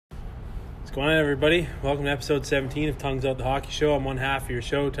What's going on, everybody? Welcome to episode 17 of Tongues Out the Hockey Show. I'm one half of your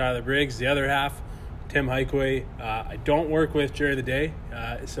show, Tyler Briggs. The other half, Tim Hikeway. I don't work with during the day,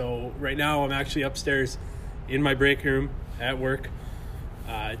 so right now I'm actually upstairs in my break room at work,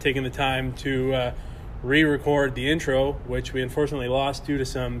 taking the time to re-record the intro, which we unfortunately lost due to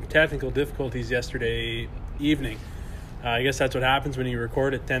some technical difficulties yesterday evening. I guess that's what happens when you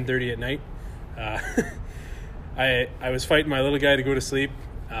record at 10:30 at night. I was fighting my little guy to go to sleep.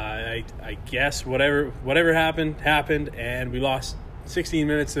 I guess whatever happened, and we lost 16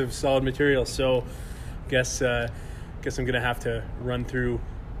 minutes of solid material. So, guess I'm gonna have to run through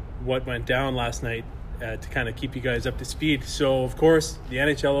what went down last night to kind of keep you guys up to speed. So, of course, the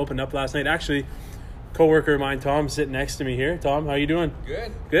NHL opened up last night. Actually, coworker of mine, Tom, sitting next to me here. Tom, how you doing?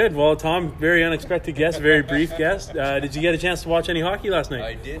 Good. Well, Tom, very unexpected guest, very brief guest. Did you get a chance to watch any hockey last night?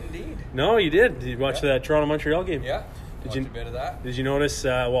 I did indeed. No, you did. Did you watch that Toronto-Montreal game? Yeah. Did Watched a bit of that. Did you notice?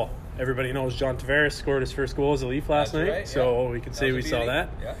 Well, everybody knows John Tavares scored his first goal as a Leaf last night, right, so yeah. we can say we saw that.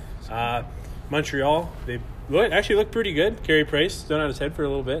 Yeah. Montreal, they actually looked pretty good. Carey Price stood on his head for a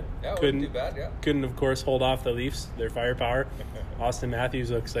little bit. Yeah, wasn't too bad. Yeah. Couldn't, of course, hold off the Leafs, their firepower. Austin Matthews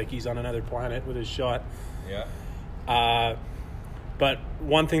looks like he's on another planet with his shot. Yeah. But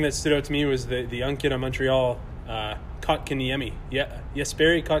one thing that stood out to me was the young kid on Montreal, Kotkaniemi.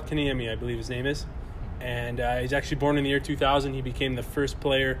 Jesperi Kotkaniemi, I believe his name is. And he's actually born in the year 2000. He became the first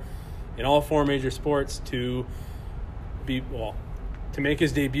player in all four major sports to make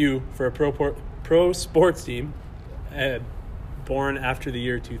his debut for a pro sports team born after the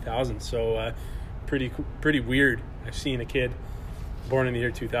year 2000. So pretty weird. I've seen a kid born in the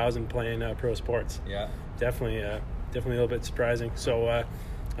year 2000 playing pro sports. Yeah. Definitely a little bit surprising. So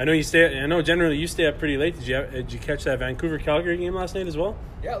I know generally you stay up pretty late. Did you catch that Vancouver-Calgary game last night as well?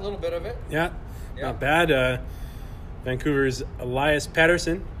 Yeah, a little bit of it. Yeah. Not bad. Vancouver's Elias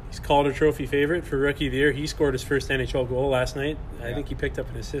Pettersson, he's Calder Trophy favorite for Rookie of the Year. He scored his first NHL goal last night. I think he picked up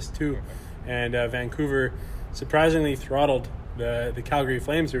an assist too. And Vancouver surprisingly throttled the Calgary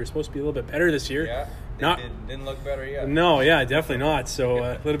Flames, who were supposed to be a little bit better this year. Yeah, didn't look better yet. No, yeah, definitely not. So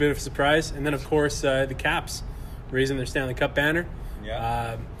a little bit of a surprise. And then, of course, the Caps raising their Stanley Cup banner.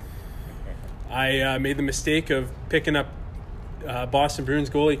 Yeah. I made the mistake of picking up Boston Bruins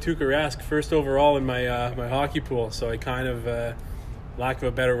goalie Tuukka Rask first overall in my my hockey pool, so I kind of, lack of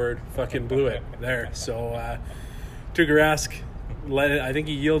a better word, fucking blew it there. So Tuukka Rask I think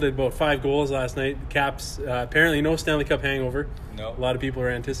he yielded about 5 goals last night. Caps apparently no Stanley Cup hangover. No. A lot of people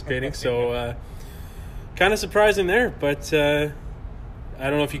are anticipating, so kind of surprising there. But I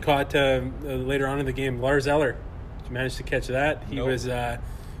don't know if you caught later on in the game Lars Eller. Did you manage to catch that? He was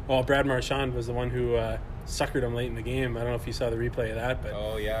Brad Marchand was the one who suckered him late in the game. I don't know if you saw the replay of that, but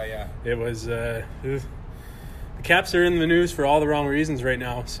it was the Caps are in the news for all the wrong reasons right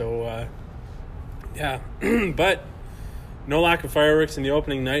now. So but no lack of fireworks in the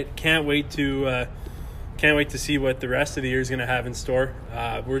opening night. Can't wait to see what the rest of the year is going to have in store.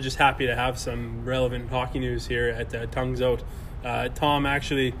 We're just happy to have some relevant hockey news here at Tongues Out. Tom,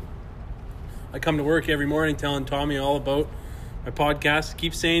 actually, I come to work every morning telling Tommy all about my podcast.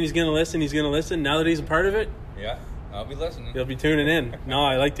 Keeps saying he's going to listen. Now that he's a part of it, yeah, I'll be listening. He'll be tuning in. No,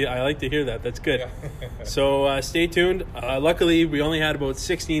 I like to hear that. That's good. Yeah. So stay tuned. Luckily, we only had about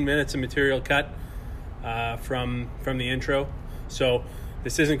 16 minutes of material cut from the intro. So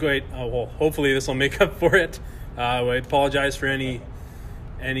this isn't great. Hopefully this will make up for it. I apologize for any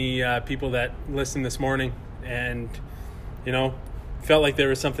people that listened this morning and felt like there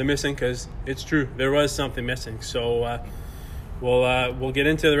was something missing, because it's true, there was something missing. So we'll get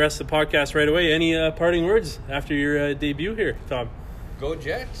into the rest of the podcast right away. Any parting words after your debut here, Tom? Go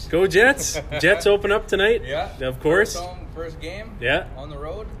Jets. Go Jets. Jets open up tonight. Yeah. Of course. First game. Yeah. On the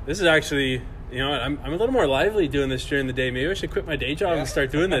road. This is actually, I'm a little more lively doing this during the day. Maybe I should quit my day job and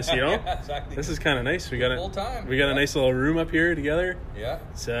start doing this, Yeah, exactly. This is kind of nice. We got full time. We got a nice little room up here together. Yeah.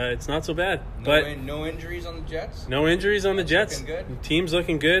 It's not so bad. No injuries on the Jets? No injuries on the Jets. Looking good. The team's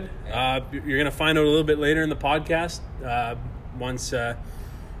looking good. Yeah. You're going to find out a little bit later in the podcast once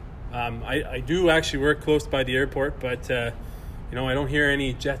I do actually work close by the airport, but I don't hear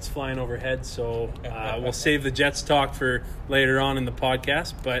any jets flying overhead, so we'll save the Jets talk for later on in the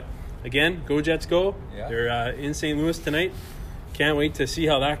podcast. But again, go Jets go. Yeah. They're in St. Louis tonight. Can't wait to see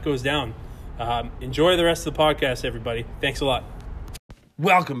how that goes down. Enjoy the rest of the podcast, everybody. Thanks a lot.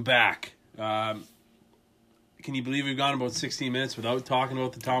 Welcome back. Can you believe we've gone about 16 minutes without talking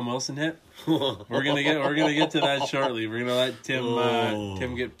about the Tom Wilson hit? We're gonna get to that shortly. We're gonna let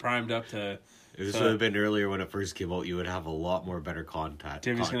Tim get primed up to. If this would have been earlier when it first came out, you would have a lot more better content.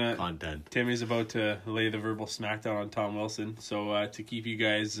 Timmy's about to lay the verbal smackdown on Tom Wilson. So to keep you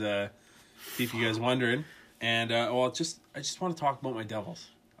guys Keep you guys wondering. And I just want to talk about my Devils.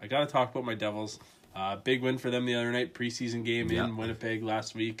 I got to talk about my Devils. Big win for them the other night, preseason game in Winnipeg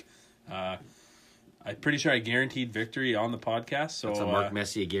last week. I'm pretty sure I guaranteed victory on the podcast. So That's a Mark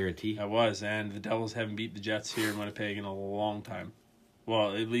Messier guarantee. I was, and the Devils haven't beat the Jets here in Winnipeg in a long time.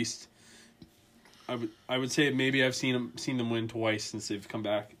 Well, at least I would say maybe I've seen them win twice since they've come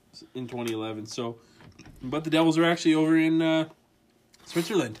back in 2011. So, but the Devils are actually over in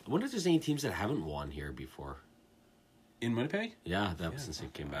Switzerland. I wonder if there's any teams that haven't won here before. In Winnipeg? Yeah, since they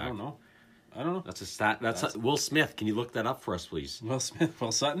came back. I don't know. That's a stat. That's Will Smith. Can you look that up for us, please? Will Smith.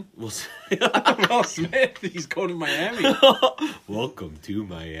 Will Sutton? Will Smith. He's going to Miami. Welcome to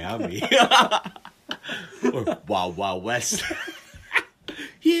Miami. Or Wild Wild West.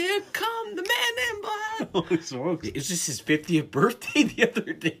 Here come the man in black. Holy smokes. It's just his 50th birthday the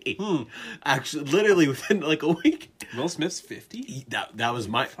other day. Actually, literally within like a week. Will Smith's 50? That was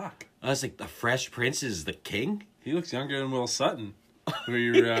my... Fuck. I was like, the Fresh Prince is the king? He looks younger than Will Sutton, who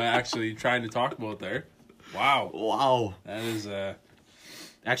you're actually trying to talk about there. Wow. That is...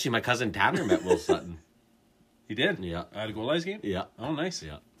 Actually, my cousin Tanner met Will Sutton. He did? Yeah. At a Gold Eyes game? Yeah. Oh, nice.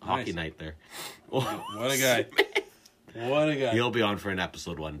 Yeah. Hockey night there. What a guy. What a guy. He'll be on for an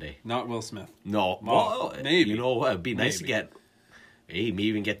episode one day. Not Will Smith. No. Well, maybe. You know what? It'd be nice to get... Hey, maybe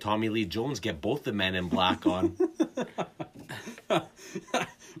even get Tommy Lee Jones, get both the Men in Black on.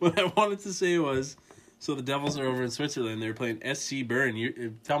 What I wanted to say was, so the Devils are over in Switzerland. They're playing SC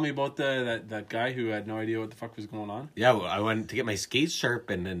Bern. Tell me about that guy who had no idea what the fuck was going on. Yeah, well, I went to get my skates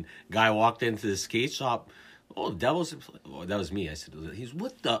sharpened, and guy walked into the skate shop. Oh, the Devils. Oh, that was me. I said,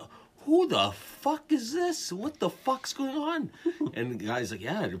 who the fuck is this? What the fuck's going on? And the guy's like,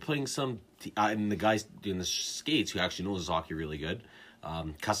 yeah, they're playing some... and the guy's doing the skates, who actually knows his hockey really good.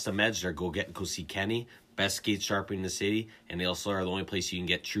 Custom Edge, they're go see Kenny. Best skate sharpening in the city. And they also are the only place you can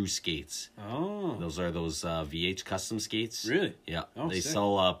get true skates. Oh. Those are those VH custom skates. Really? Yeah. Oh, they sick.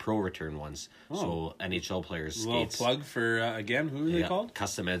 sell pro return ones. Oh. So NHL players' skates. A little plug for, again, who are they called?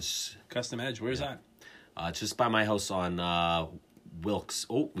 Custom Edge. Custom Edge. Where's that? It's just by my house on Wilkes.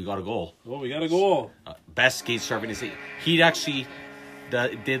 Oh, we got a goal. Oh, we got a goal. Best skate sharpening in the city. He actually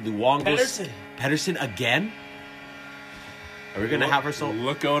did the Wongos. Pedersen again? Are we going to have ourselves...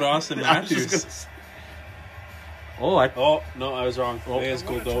 Look out, Austin Matthews. Oh, no, I was wrong. I think it's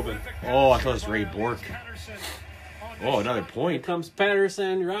Goldobin. Oh, I thought it was Ray Bork. Oh, another Here point. comes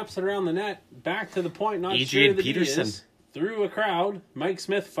Pedersen, wraps it around the net, back to the point, not Adrian sure that Peterson. he is. Through a crowd, Mike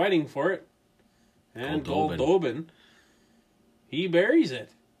Smith fighting for it. And Goldobin. Goldobin. He buries it.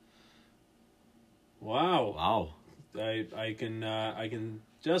 Wow. I can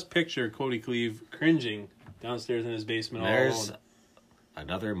just picture Cody Cleve cringing downstairs in his basement There's all alone.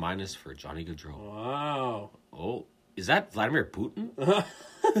 another minus for Johnny Gaudreau. Wow. Oh, is that Vladimir Putin?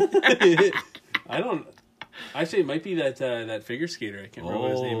 I don't... Actually, it might be that figure skater. I can't remember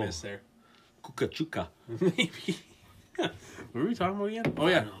what his name is there. Kukachuka. Maybe. What were we talking about again? Oh,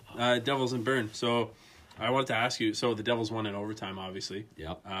 yeah. Devils and Bern. So, I wanted to ask you. So, the Devils won in overtime, obviously.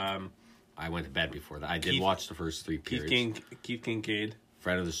 Yep. I went to bed before that. I did watch the first three Keith periods. Keith Kincaid.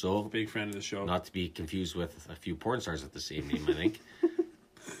 Friend of the show. Big friend of the show. Not to be confused with a few porn stars with the same name, I think.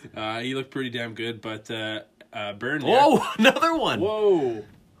 He looked pretty damn good, but Bern... Oh, another one. Whoa.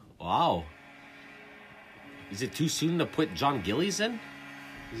 Wow. Is it too soon to put John Gillies in?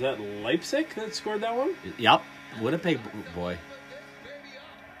 Is that Leipzig that scored that one? Yep. Winnipeg boy.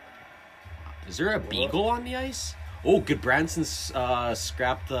 Is there a beagle on the ice? Oh, good. Branson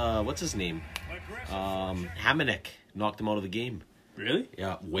scrapped, what's his name? Hamannik knocked him out of the game. Really?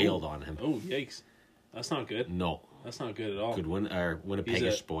 Yeah, wailed on him. Oh, yikes. That's not good. No. That's not good at all. Good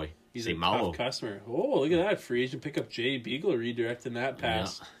Winnipegish boy. He's Say a Malo. tough customer. Oh, look at that. Free agent pickup Jay Beagle redirecting that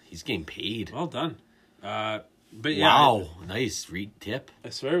pass. Yeah, he's getting paid. Well done. But yeah. Wow. Nice. Read tip. I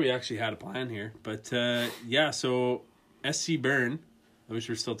swear we actually had a plan here. But yeah, so SC Bern, I wish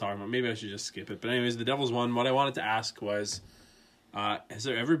we were still talking about. Maybe I should just skip it. But anyways, the Devils won. What I wanted to ask was, has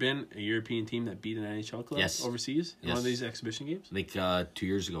there ever been a European team that beat an NHL club overseas in one of these exhibition games? Like 3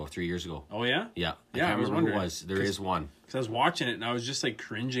 years ago. Oh, yeah? Yeah. Yeah, I was wondering. Who it was. There is one. Because I was watching it and I was just like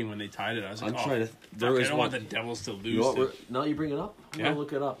cringing when they tied it. I was like, I is don't want the Devils to lose. Now you bring it up? I'm going to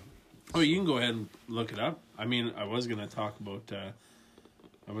look it up. Oh, you can go ahead and look it up. I mean, I was going to talk about...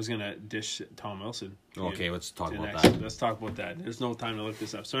 I was going to dish Tom Wilson. Okay, let's talk about that. Let's talk about that. There's no time to look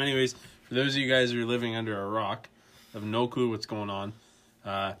this up. So anyways, for those of you guys who are living under a rock, have no clue what's going on.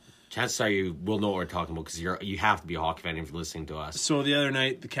 Chances are you will know what we're talking about because you have to be a hockey fan if you're listening to us. So the other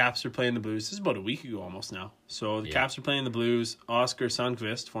night, the Caps are playing the Blues. This is about a week ago almost now. So the Caps are playing the Blues. Oscar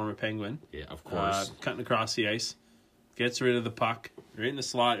Sundqvist, former Penguin. Yeah, of course. Cutting across the ice. gets rid of the puck right in the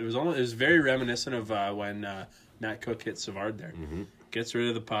slot. It was very reminiscent of when Matt Cook hit Savard there. Mm-hmm. Gets rid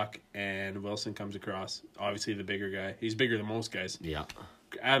of the puck, and Wilson comes across. Obviously, the bigger guy. He's bigger than most guys. Yeah.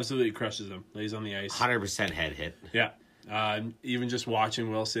 Absolutely crushes him. Lays on the ice. 100% head hit. Yeah. Even just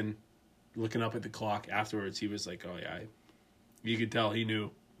watching Wilson, looking up at the clock afterwards, he was like, "Oh yeah." You could tell he knew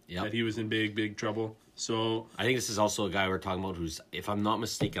that he was in big, big trouble. So I think this is also a guy we're talking about who's, if I'm not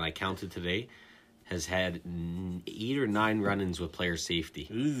mistaken, I counted today, has had 8 or 9 run-ins with player safety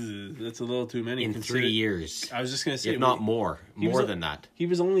that's a little too many in 3 years. I was just gonna say, if not more than that. He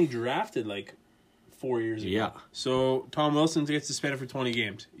was only drafted like 4 years ago. Yeah. So Tom Wilson gets suspended for 20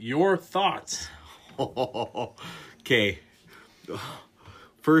 games. Your thoughts? Okay.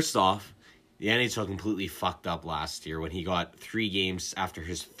 First off, the NHL completely fucked up last year when he got 3 games after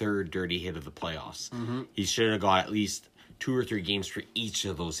his 3rd dirty hit of the playoffs. Mm-hmm. He should have got at least 2 or 3 games for each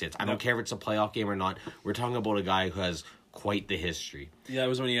of those hits. I don't care if it's a playoff game or not. We're talking about a guy who has quite the history. Yeah, it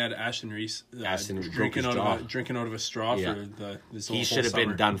was when he had Ashton Reese drinking out of a straw for this whole He should have summer.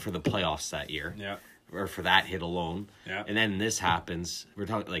 been done for the playoffs that year. Yeah. Or for that hit alone. Yeah. And then this happens. We're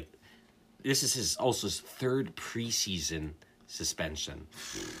talking like this is his 3rd preseason suspension.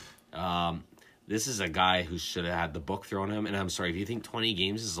 This is a guy who should have had the book thrown at him. And I'm sorry, if you think 20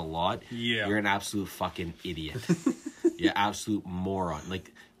 games is a lot, you're an absolute fucking idiot. You're absolute moron.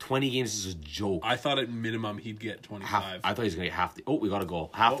 Like 20 games is a joke. I thought at minimum he'd get 25. I thought he was gonna get half the. Oh, we gotta go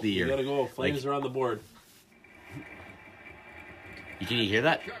half the year. We gotta go. Flames are on the board. Can you hear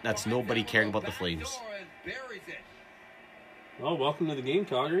that? That's nobody caring about the Flames. Well, welcome to the game,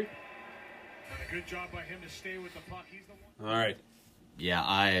 Calgary. Good job by him to stay with the puck. He's the one. All right.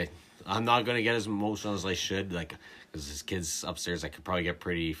 Yeah, I'm not gonna get as emotional as I should, like, because this kid's upstairs. I could probably get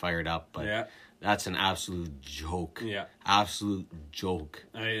pretty fired up, but that's an absolute joke. Yeah, absolute joke.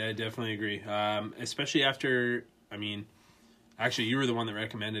 I definitely agree. Especially after, I mean, actually, you were the one that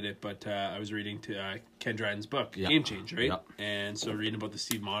recommended it, but I was reading Ken Dryden's book, Game Change, right? Yep. And so reading about the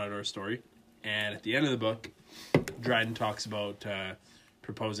Steve Monador story, and at the end of the book, Dryden talks about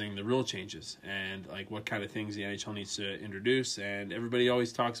proposing the rule changes and like what kind of things the NHL needs to introduce, and everybody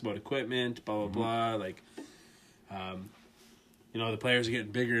always talks about equipment, blah blah blah. Like, the players are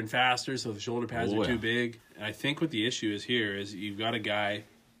getting bigger and faster, so the shoulder pads are too big. And I think what the issue is here is you've got a guy,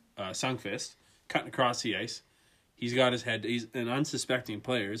 Sundqvist, cutting across the ice. He's got his head. He's an unsuspecting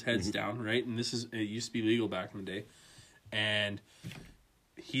player. His head's down, right? And it used to be legal back in the day, and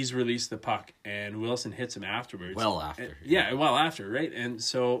he's released the puck, and Wilson hits him afterwards. Well after. Well after, right? And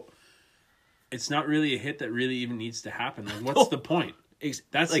so it's not really a hit that really even needs to happen. Like, what's the point?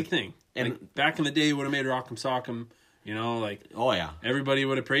 That's the thing. And like, back in the day, you would have made Rock'em Sock'em, oh yeah, everybody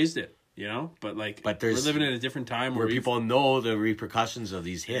would have praised it, but we're living in a different time where people know the repercussions of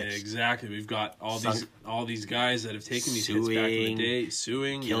these hits. Exactly. We've got all these guys that have taken these hits back in the day,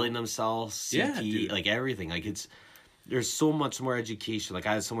 suing, killing themselves, CT, like everything. Like there's so much more education. Like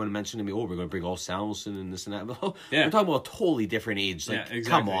I had someone mention to me, "Oh, we're going to bring all Samuelson and this and that." We're talking about a totally different age. Like, exactly.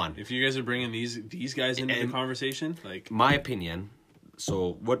 Come on. If you guys are bringing these guys into the conversation, like my opinion.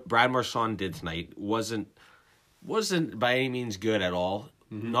 So what Brad Marchand did tonight wasn't by any means good at all.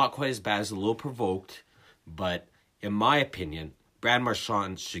 Mm-hmm. Not quite as bad, as a little provoked, but in my opinion, Brad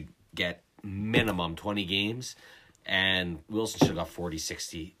Marchand should get minimum 20 games. And Wilson should have got 40,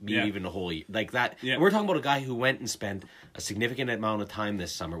 60, maybe even a whole year. Like that. Yeah. And we're talking about a guy who went and spent a significant amount of time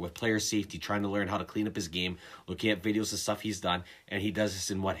this summer with player safety, trying to learn how to clean up his game, looking at videos of stuff he's done. And he does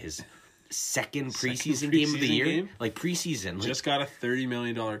this in his second preseason game of the year? Like preseason. Just got a $30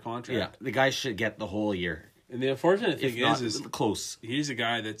 million contract. Yeah, the guy should get the whole year. And the unfortunate thing is close. He's a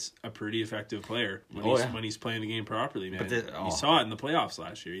guy that's a pretty effective player when he's playing the game properly, man. You saw it in the playoffs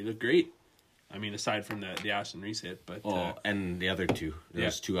last year. He looked great. I mean, aside from the Ashton Reese hit, but and the other two.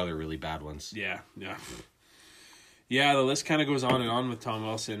 There's 2 other really bad ones. Yeah. The list kind of goes on and on with Tom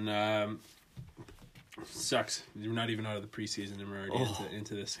Wilson. Sucks. We're not even out of the preseason, and we're already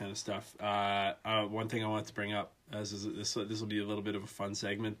into this kind of stuff. One thing I want to bring up is this will be a little bit of a fun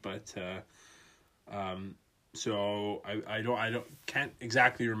segment, but so I can't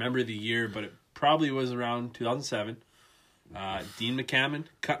exactly remember the year, but it probably was around 2007. Dean McCammon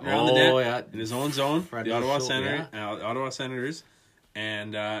cutting around the net in his own zone, the Ottawa Senators,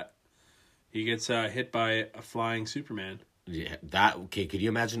 and he gets hit by a flying Superman. Yeah, could you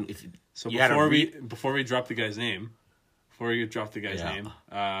imagine if? So before we drop the guy's name,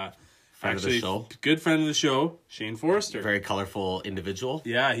 Friend of the show. Good friend of the show, Shane Forrester. Very colorful individual.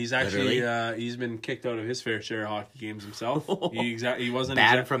 Yeah, he's actually he's been kicked out of his fair share of hockey games himself. He wasn't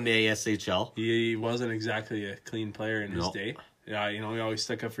banned from the ASHL. He wasn't exactly a clean player in his day. Yeah, he always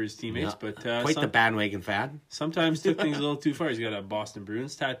stuck up for his teammates, Yeah. but Quite the bandwagon fan. sometimes took things a little too far. He's got a Boston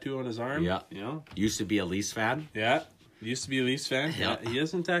Bruins tattoo on his arm. Yeah. Used to be a Leafs fan. Yeah. Used to be a Leafs fan. Yeah. He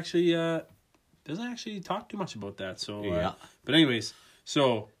doesn't actually talk too much about that. So Yeah. But anyways,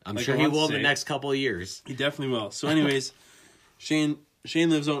 so I'm like sure I he want to will in the say, next couple of years. He definitely will. So anyways, Shane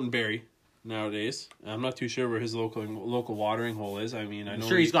lives out in Barrie nowadays. I'm not too sure where his local watering hole is. I mean, I know I'm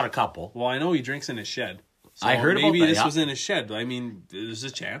sure he's got a couple. Well, I know he drinks in his shed. So I heard about maybe that, this yeah. was in his shed. I mean, there's a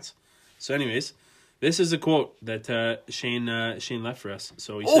chance. So anyways, this is a quote that Shane left for us.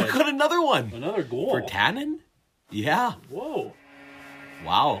 So he Oh, said, got another one. another goal. For Tannen? Yeah. Whoa.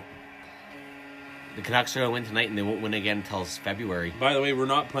 Wow. The Canucks are going to win tonight, and they won't win again until February. By the way, we're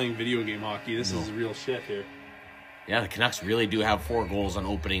not playing video game hockey. This is real shit here. Yeah, the Canucks really do have 4 goals on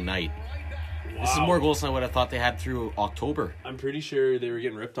opening night. Wow. This is more goals than I would have thought they had through October. I'm pretty sure they were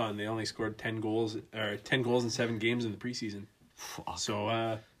getting ripped on. They only scored 10 goals in 7 games in the preseason. Fuck.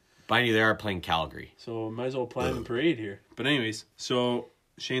 So Mind you, they are playing Calgary. so might as well plan the parade here. But anyways, so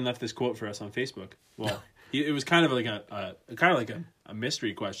Shane left this quote for us on Facebook. Well, it was kind of like a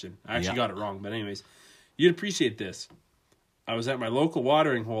mystery question. I actually got it wrong, but anyways, you'd appreciate this. I was at my local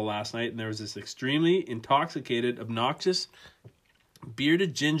watering hole last night, and there was this extremely intoxicated, obnoxious,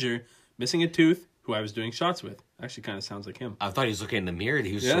 bearded ginger missing a tooth who I was doing shots with. Actually, kind of sounds like him. I thought he was looking in the mirror and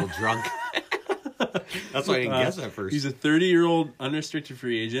he was Yeah. so drunk. That's why I didn't guess at first. He's a 30-year-old unrestricted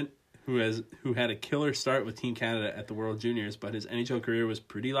free agent who had a killer start with Team Canada at the World Juniors, but his NHL career was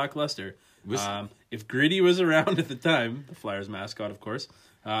pretty lackluster. If Gritty was around at the time, the Flyers mascot, of course,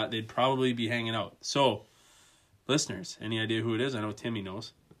 they'd probably be hanging out. So, listeners, any idea who it is? I know Timmy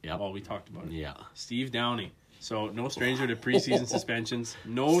knows. Yep. Well, we talked about it. Yeah. Steve Downey. So, no stranger to preseason suspensions.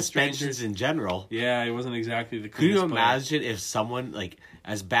 No Suspensions stranger. in general. Yeah, he wasn't exactly the Could cleanest you player. imagine if someone, like,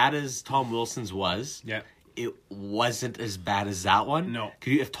 as bad as Tom Wilson's was, Yeah. it wasn't as bad as that one? No.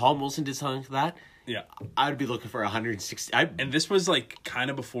 If Tom Wilson did something to that, Yeah. I'd be looking for 160. And this was like kind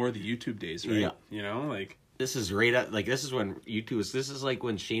of before the YouTube days, right? Yeah. You know, like This is right at, like, this is when YouTube was, this is like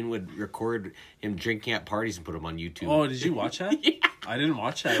when Shane would record him drinking at parties and put them on YouTube. oh, did you watch that? Yeah. I didn't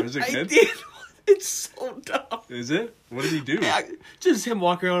watch that. Was it I good? did. It's so dumb. Is it? What did he do? Yeah, just him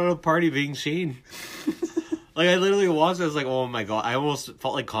walking around at a party being Shane. Like, I literally watched it, I was like, oh my god. I almost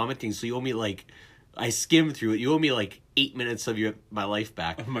felt like commenting, so you owe me, like, I skimmed through it. You owe me, like, 8 minutes of my life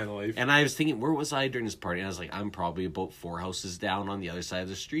back. Of my life. And I was thinking, where was I during this party? And I was like, I'm probably about 4 houses down on the other side of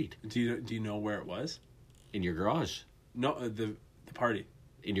the street. Do you know where it was? In your garage. No, the party.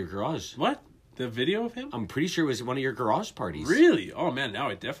 In your garage. What? The video of him? I'm pretty sure it was one of your garage parties. Really? Oh man, now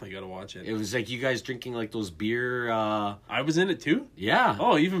I definitely got to watch it. It was like you guys drinking like those beer, I was in it too. yeah.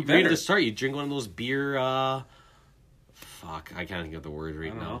 Oh, even Right better. at the start, you drink one of those beer, fuck, I can't think of the word I right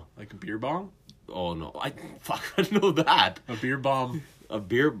don't now. know, like a beer bomb. Oh no, I know that. A beer bomb. A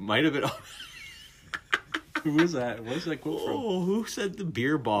beer might have been. Who is that? What is that quote from? Oh, who said the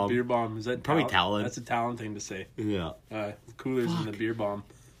beer bomb? Beer bomb. Is that Probably Talon. That's a Talon thing to say. Yeah. Coolers in the beer bomb.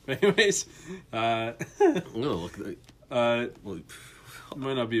 But anyways, I'm gonna look.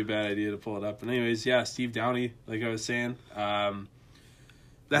 might not be a bad idea to pull it up. But anyways, yeah, Steve Downey, like I was saying,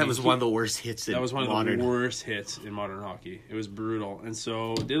 That was one of the worst hits in that was one of modern. the worst hits in modern hockey. It was brutal. And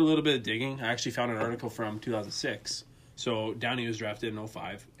so did a little bit of digging. I actually found an article from 2006. So Downey was drafted in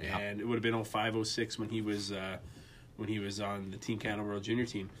 05, Yeah. and it would have been 05, 06 when he was on the Team Canada World Junior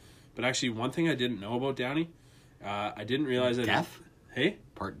team. But actually, one thing I didn't know about Downey, I didn't realize that. Deaf? Hey?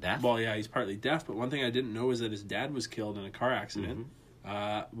 Part deaf. Well, yeah, he's partly deaf, but one thing I didn't know is that his dad was killed in a car accident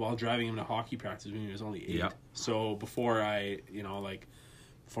while driving him to hockey practice when he was only 8. Yep. So before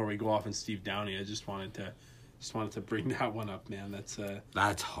we go off on Steve Downey, I just wanted to bring that one up, man.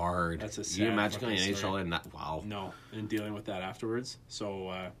 That's hard. That's a You sad imagine going fucking NHL story. and that? Wow. no, and dealing with that afterwards.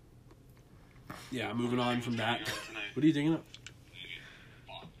 So yeah, moving on from that. What are you digging up?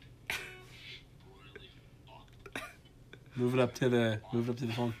 Move it up to the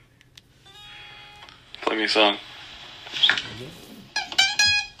phone. Play me a song.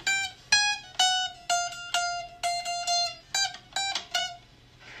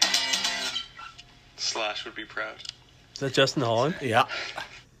 Slash would be proud. Is that Justin Holland? Yeah.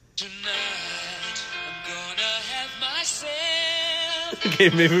 Tonight, I'm gonna have myself Okay,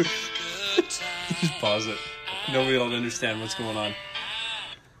 maybe a good time. just pause it. Nobody will understand what's going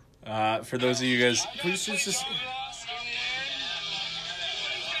on. For those of you guys, please just.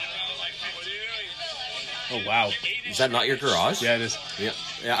 Oh wow! Is that not your garage? Yeah, it is. Yeah.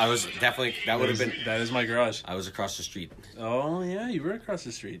 Yeah. I was definitely. That would have been. That is my garage. I was across the street. Oh yeah, you were across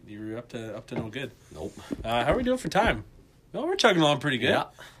the street. You were up to no good. Nope. How are we doing for time? Well, we're chugging along pretty good. Yeah.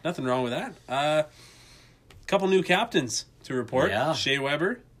 Nothing wrong with that. couple new captains to report. Yeah. Shea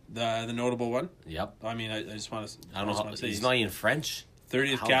Weber, the notable one. Yep. I mean, I just want to. I don't know how, he's not even French.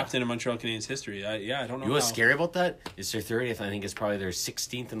 30th How captain in Montreal Canadiens history. I don't know. You know what's how. scary about that? It's their 30th. I think it's probably their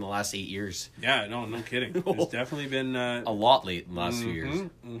 16th in the last 8 years. Yeah, no kidding. There's definitely been A lot late in the last few years.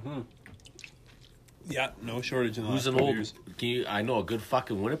 yeah, no shortage in the Who's last an couple old? years. I know a good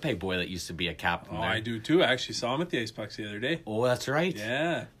fucking Winnipeg boy that used to be a captain. Oh, there. I do too. I actually saw him at the Ice Pucks the other day. Oh, that's right.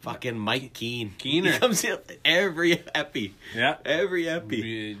 Yeah, Fucking Mike Keane. Keener. He comes in every epi. yeah. Every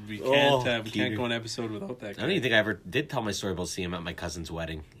epi. We can't Oh, we Keener. can't go an episode without that I guy. don't even think I ever did tell my story about seeing him at my cousin's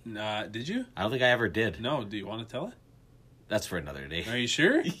wedding. Did you? I don't think I ever did. No. Do you want to tell it? That's for another day. Are you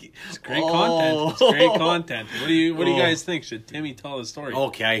sure? It's great Oh. content. It's great content. What do you guys think? Should Timmy tell the story?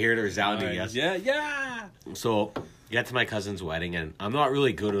 Okay, I hear it resounding, Alright, yes. Yeah. So, get to my cousin's wedding, and I'm not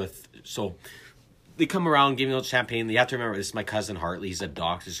really good with... So, they come around giving out champagne. You have to remember, this is my cousin Hartley. He's a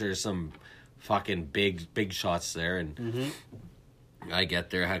doctor. So there's some fucking big shots there. And I get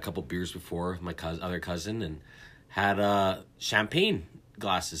there, had a couple beers before with my other cousin, and had champagne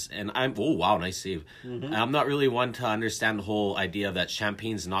glasses. And oh wow, nice save. And I'm not really one to understand the whole idea that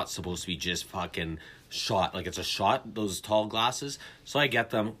champagne's not supposed to be just fucking shot. Like, it's a shot, those tall glasses. So I get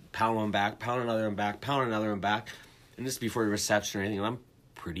them, pound one back, pound another one back, pound another one back. And this is before the reception or anything. And I'm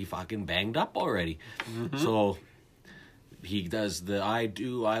pretty fucking banged up already. So he does the I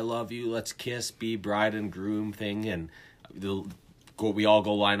love you, let's kiss, be bride and groom thing. And we all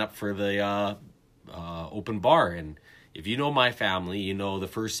go line up for the open bar. And if you know my family, you know the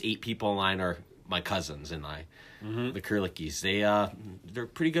first 8 people in line are my cousins and I. The Kurlickis. They're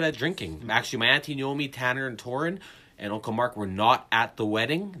pretty good at drinking. Actually, my Auntie Naomi, Tanner, and Torin, and Uncle Mark were not at the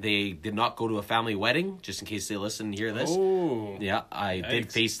wedding. They did not go to a family wedding, just in case they listen and hear this. Oh. Yeah, I did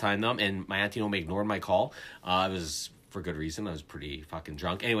Yikes. FaceTime them, and my Auntie Naomi ignored my call. It was for good reason. I was pretty fucking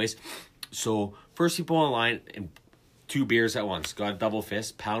drunk. Anyways, so first people in line, and 2 beers at once. Got a double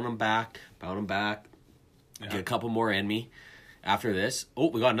fist, pound them back, get a couple more in me. After this,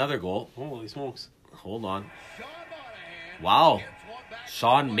 we got another goal. Holy smokes. Hold on. Wow.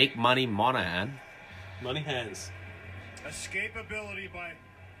 Sean Make Money Monahan. Money hands. Escapability by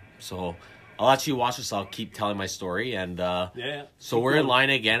So I'll let you watch this. I'll keep telling my story. And Yeah. so we're in line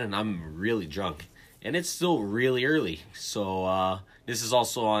again, and I'm really drunk. And it's still really early. So this is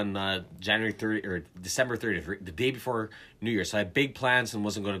also on January 30th or December 30th, the day before New Year. So I had big plans and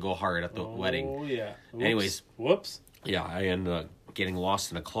wasn't going to go hard at the wedding. Oh, yeah. Whoops. Anyways. Whoops. Yeah, I ended up getting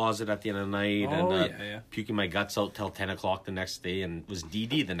lost in a closet at the end of the night and puking my guts out till 10 o'clock the next day and was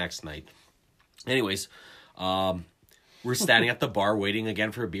DD the next night. Anyways, we're standing at the bar waiting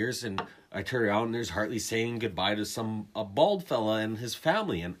again for beers, and I turn around and there's Hartley saying goodbye to a bald fella and his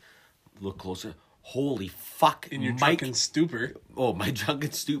family, and look closer. Holy fuck. In your Mike, drunken stupor. Oh, my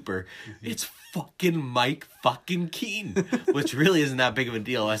drunken stupor. It's fucking Mike fucking Keane, which really isn't that big of a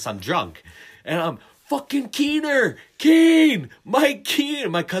deal unless I'm drunk. And I'm fucking Keener, Mike Keane.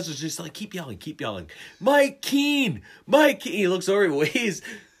 My cousin's just like, keep yelling. Mike Keane. He looks over and waves.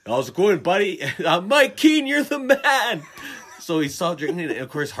 How's it going, buddy? Mike Keane, you're the man. So he stopped drinking, and of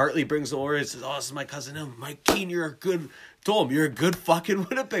course Hartley brings him over and says, this is my cousin. Mike Keane, you're a good fucking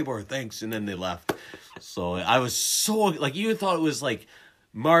Winnipeg boy. Thanks. And then they left. So I was so, like, you thought it was like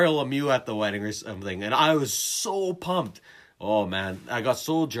Mario Lemieux at the wedding or something. And I was so pumped. Oh, man. I got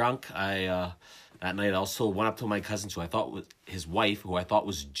so drunk. That night I also went up to my cousin, who I thought was his wife, who I thought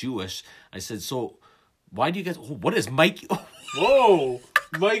was Jewish. I said, so why do you guys, what is Mike? Whoa.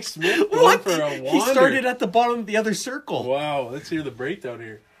 Mike Smith going What? for a wander. He started at the bottom of the other circle. Wow. Let's hear the breakdown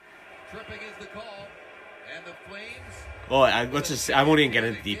here. Tripping is the call, and the Flames. Oh, I won't even get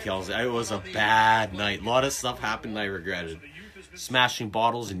into details. It was a bad night. A lot of stuff happened I regretted. Smashing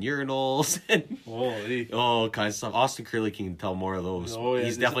bottles and urinals and Holy. all kinds of stuff. Austin Curley can tell more of those. Oh, yeah,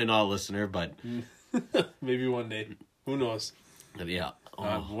 He's definitely not a listener, but Maybe one day. Who knows? yeah.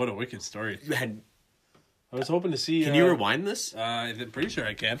 What a wicked story. Man, I was hoping to see... can you rewind this? I'm pretty sure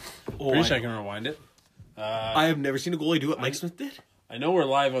I can. Oh, Pretty sure I can rewind it. I have never seen a goalie do what Mike Smith did. I know we're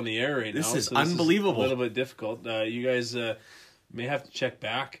live on the air right This now. is so unbelievable. a little bit difficult. You guys may have to check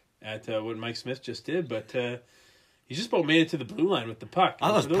back at what Mike Smith just did, but he just about made it to the blue line with the puck. Oh,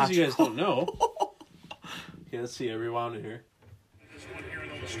 that was For those of you guys Patrick. don't know... Okay, let's see. I rewound it here. this one here,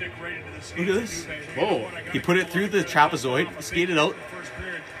 they'll stick right into the Look skates at of this. Dubé. Whoa. He put it through the trapezoid, skated out. First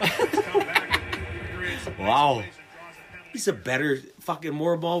period. He's come back and creates some Wow. space and draws a penalty. He's a better, fucking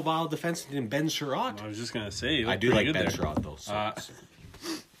more mobile defenseman than Ben Sherratt. I was just going to say... he I looked do pretty like good Ben there. Sherratt, though. So.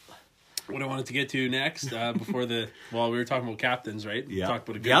 What I wanted to get to next, before we were talking about captains, right? Yeah. Talked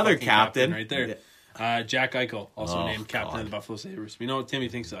about a The good other fucking captain. right there. Jack Eichel, also Oh, named captain God. of the Buffalo Sabres. We know what Timmy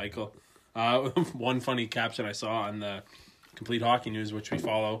thinks of Eichel. One funny caption I saw on the Complete Hockey News, which we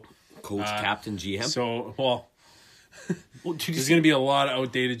follow. Coach, captain, GM. So, well, Well, did you there's see- going to be a lot of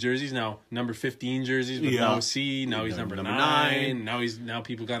outdated jerseys now. Number 15 jerseys with Yeah. no C. Now he's number Number 9. Now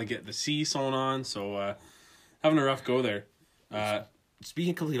people got to get the C sewn on. So having a rough go there.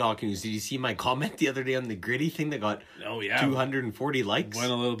 Speaking of Complete Hockey News, did you see my comment the other day on the Gritty thing that got Oh yeah, 240 likes?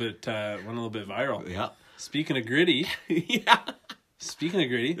 went a little bit viral. Yeah. Speaking of gritty, Yeah.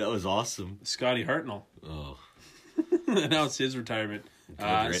 that That was awesome. Scotty Hartnell Oh. announced his retirement.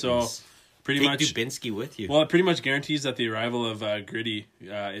 Good So riddance. pretty Take much, Dubinsky with you. well, it pretty much guarantees that the arrival of Gritty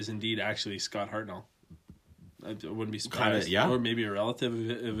is indeed actually Scott Hartnell. I wouldn't be surprised. yeah. Or maybe a relative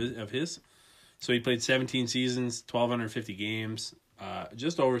of his. So he played 17 seasons, 1,250 games,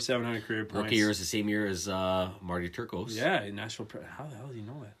 just over 700 career points. Rookie year is the same year as Marty Turcos. Yeah, in Nashville. How the hell do you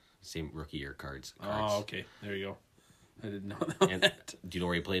know that? Same rookie year cards. Oh, okay. There you go. I did not know And that. do you know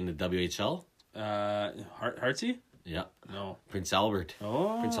where he played in the WHL? Hartsey? Yeah. No. Prince Albert.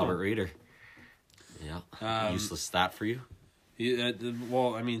 Oh. Prince Albert Raider. Yeah. Useless stat for you.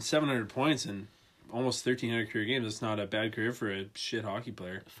 Well, I mean, 700 points and almost 1,300 career games. That's not a bad career for a shit hockey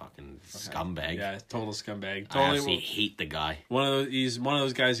player. Fucking scumbag. Yeah, total scumbag. I Totally. actually hate the guy. He's one of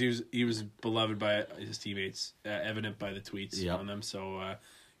those guys. He was beloved by his teammates, evident by the tweets Yep. on them. So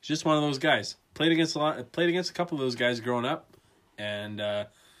he's just one of those guys. Played against a couple of those guys growing up, and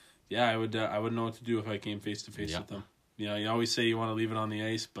yeah, I wouldn't know what to do if I came face to face Yep. with them. You know, you always say you want to leave it on the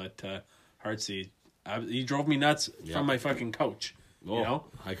ice, but Hartsey, he drove me nuts Yep. from my fucking coach. Oh, You know,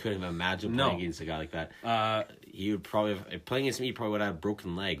 I couldn't imagine No. playing against a guy like that. He would probably if playing against me. He probably would have a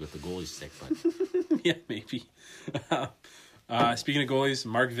broken leg with the goalie stick. But yeah, maybe. Speaking of goalies,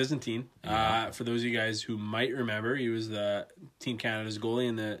 Mark Vizentine. For those of you guys who might remember, he was the Team Canada's goalie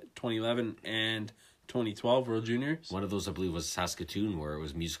in the 2011 and 2012 World Juniors. one of those I believe was Saskatoon, where it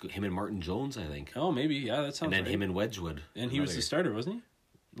was musical. Him and Martin Jones, I think, Oh, maybe. Yeah, that sounds and then right. him and Wedgwood. And he was the Another- starter, wasn't he?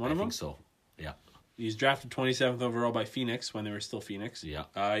 One I of them? think so. Yeah. He's drafted 27th overall by Phoenix when they were still Phoenix. Yeah.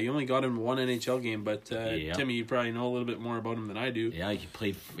 He only got him one NHL game, but Yeah. Timmy, you probably know a little bit more about him than I do. Yeah, he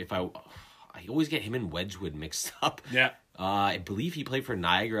played. I always get him and Wedgwood mixed up. Yeah. I believe he played for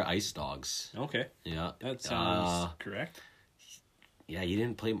Niagara Ice Dogs. Okay. Yeah. That sounds correct. Yeah, he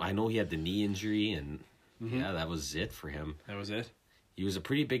didn't play. I know he had the knee injury, and Mm-hmm. yeah, that was it for him. That was it. He was a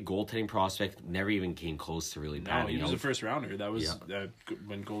pretty big goaltending prospect. Never even came close to really No, panning he was out. a first rounder. That was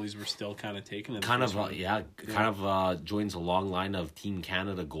when goalies were still kind of taken. In the Kind first of, round. joins a long line of Team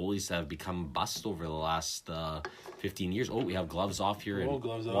Canada goalies that have become bust over the last 15 years. Oh, we have gloves off here, and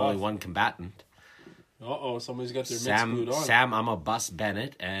gloves only off. one combatant. Uh-oh, somebody's got their mitts glued on. Sam, I'm a bus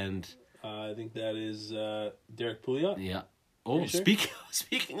Bennett, and I think that is Derek Pouliot. yeah. Oh, you sure?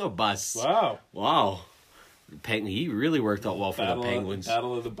 speaking of bus, Wow. He really worked out well for the Penguins.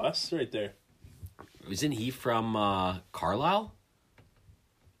 Battle of the bus right there. Isn't he from Carlisle?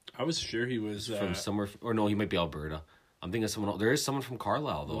 I was sure he was From somewhere, or no, he might be Alberta. I'm thinking of someone else. There is someone from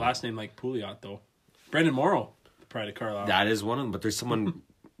Carlisle the though. last name like Pouliot, though. Brendan Morrow, the pride of Carlisle. That is one of them, but there's someone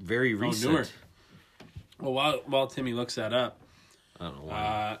very recent. newer. Well, while Timmy looks that up, I don't know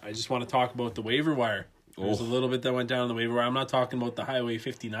why. I just want to talk about the waiver wire. There's a little bit that went down on the waiver wire. I'm not talking about the Highway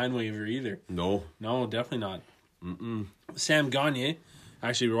 59 waiver either. No. No, definitely not. Sam Gagner.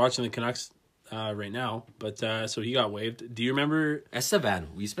 Actually, we're watching the Canucks right now, but so he got waived. Do you remember? Estevan.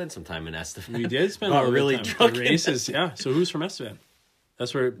 We spent some time in Estevan. We did spend a Got little really bit of time drunk at in races. Yeah. So who's from Estevan?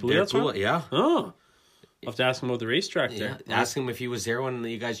 That's where Pouliot's from? Yeah. Oh, I'll have to ask him about the racetrack Yeah. there. Ask him if he was there when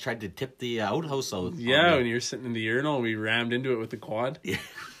you guys tried to tip the outhouse out. Yeah, when you were sitting in the urinal, we rammed into it with the quad. Yeah.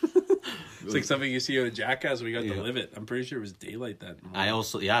 It's like something you see out of Jackass. We got to live it. I'm pretty sure it was daylight that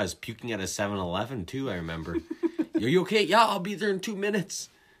morning. I was puking at a 7-Eleven too, I remember. Are you okay? Yeah, I'll be there in 2 minutes.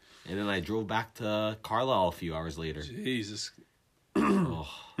 And then I drove back to Carlisle a few hours later. Jesus. I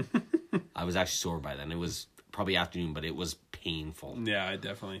was actually sore by then. It was probably afternoon, but it was painful. Yeah, I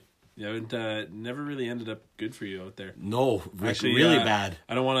definitely. Yeah, it never really ended up good for you out there. No, Actually, really bad.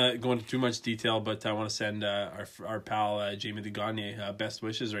 I don't want to go into too much detail, but I want to send our pal Jamie DeGagne best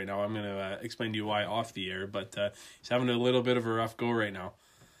wishes right now. I'm going to explain to you why off the air, but he's having a little bit of a rough go right now.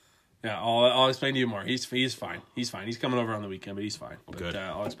 Yeah, I'll explain to you more. He's fine. He's fine. He's coming over on the weekend, but he's fine. But, Good.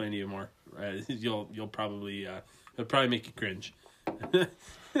 I'll explain to you more. You'll probably it'll probably make you cringe.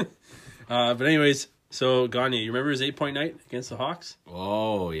 But anyways, so Gagne, you remember his 8-point night against the Hawks?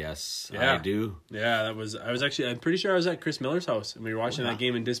 Oh, yes, Yeah. I do. Yeah, I'm pretty sure I was at Chris Miller's house and we were watching that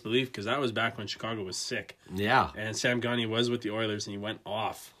game in disbelief because that was back when Chicago was sick. Yeah. And Sam Gagner was with the Oilers and he went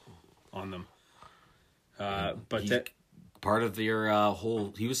off on them. But Part of their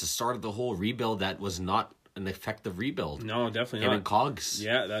he was the start of the whole rebuild that was not an effective rebuild. No, definitely Him not. and Cogs.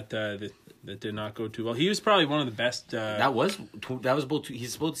 Yeah, that did not go too well. He was probably one of the best. That was about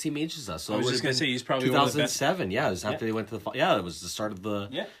he's about the same age as us. So I was it just would gonna have say been he's probably one of the best. 2007. Yeah, it was after they went to the. Yeah, it was the start of the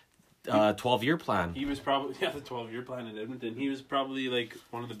 12-year plan. He was probably the 12-year plan in Edmonton. He was probably like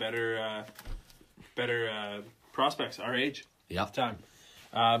one of the better prospects our age Yeah. at the time.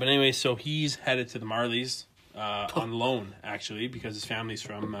 But anyway, so he's headed to the Marlies on loan actually because his family's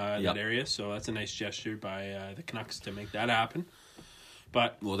from that area. So that's a nice gesture by the Canucks to make that happen.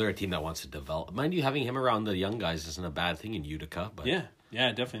 But Well, they're a team that wants to develop. Mind you, having him around the young guys isn't a bad thing in Utica. But yeah,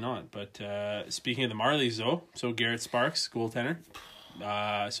 definitely not. But speaking of the Marlies, though, so Garrett Sparks, goaltender.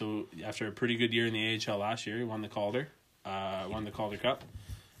 So after a pretty good year in the AHL last year, he won the Calder Cup.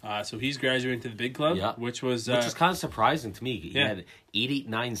 So he's graduating to the big club, which was kind of surprising to me. He Yeah. had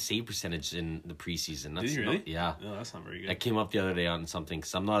 889 save percentage in the preseason. That's Did he really? Yeah. No, that's not very That good. came up the other day on something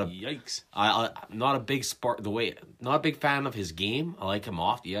because I'm not a Yikes. I'm not a big not a big fan of his game. I like him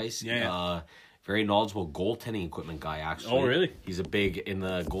off the ice. Yeah. Very knowledgeable goaltending equipment guy. Actually, Oh, really? He's a big in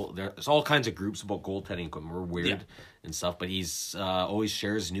the goal. There's all kinds of groups about goaltending equipment. We're weird and stuff, but he's always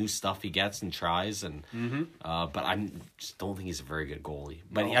shares new stuff he gets and tries. And but I just don't think he's a very good goalie.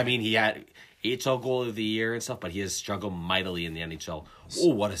 But I mean, he had HL goalie of the year and stuff, but he has struggled mightily in the NHL. Oh,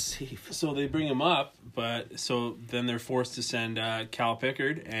 what a save! So they bring him up, but so then they're forced to send Cal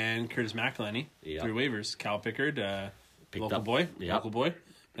Pickard and Curtis McElhenney through waivers. Cal Pickard, local up. boy. Yep. Local boy.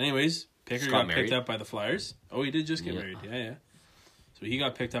 Anyways, Pickard Got got married. picked up by the Flyers. Oh, he did just get married. Yeah. So he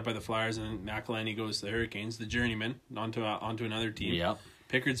got picked up by the Flyers, and McElhenney goes to the Hurricanes, the journeyman, onto another team. Yep.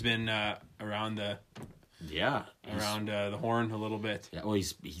 Pickard's been around the horn a little bit. Yeah, well,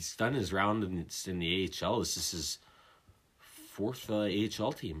 he's done his round and it's in the AHL. This is his fourth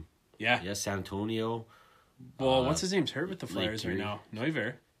AHL team. Yeah. San Antonio. Well, what's his name's hurt with the Flyers right Erie. now?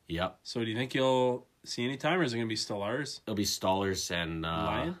 Neuver. Yep. So do you think he'll see any time, or is it going to be still ours? It'll be Stollers and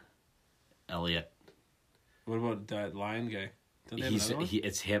Lion? Elliott. What about that Lion guy? Don't they have another one?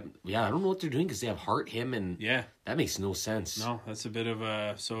 It's him. Yeah, I don't know what they're doing because they have Hart, him, and Yeah. that makes no sense. No, that's a bit of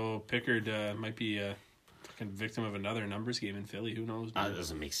a... So Pickard might be a fucking victim of another numbers game in Philly. Who knows? That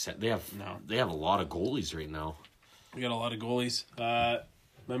doesn't make sense. They have No. They have a lot of goalies right now. We got a lot of goalies.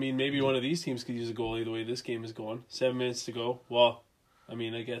 I mean, maybe one of these teams could use a goalie the way this game is going. 7 minutes to go. Well, I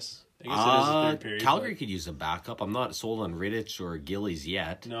mean, I guess it is the third period. Calgary could use a backup. I'm not sold on Rittich or Gillies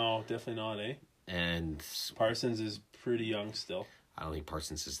yet. No, definitely not, eh? And Parsons is pretty young still. I don't think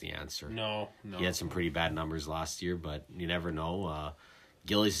Parsons is the answer. No. He had some pretty bad numbers last year, but you never know.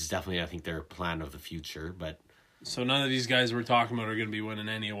 Gillies is definitely, I think, their plan of the future. But So none of these guys we're talking about are going to be winning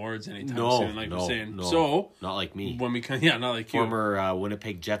any awards anytime soon, like we're saying. no, So not like me. when we come, not like you. Former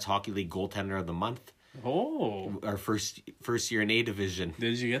Winnipeg Jets Hockey League goaltender of the month. Oh, Our first year in A division.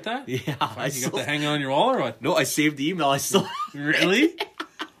 did you get that? Yeah, You got to hang on your wall or what? No, I saved the email. I still. Really?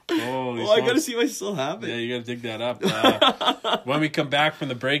 Holy I gotta smokes. see if I still have it. Yeah, you gotta dig that up. When we come back from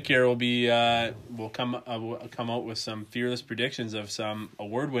the break here, we'll come out with some fearless predictions of some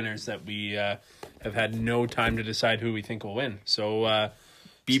award winners that we have had no time to decide who we think will win. So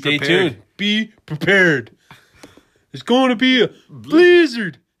Be stay prepared. tuned. Be prepared. There's going to be a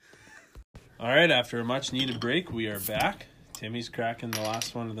blizzard. All right, after a much needed break, we are back. Timmy's cracking the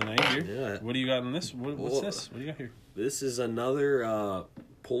last one of the night here. Yeah. What do you got in this? What's this? What do you got here? This is another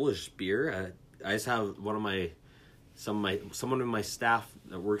Polish beer. I just have someone in my staff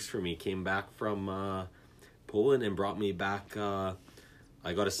that works for me came back from Poland and brought me back. I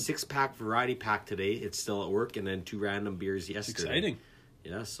got a 6-pack variety pack today. It's still at work, and then 2 random beers yesterday. Exciting.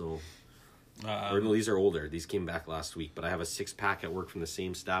 Yeah, so. Or no, these are older. These came back last week, but I have a 6-pack at work from the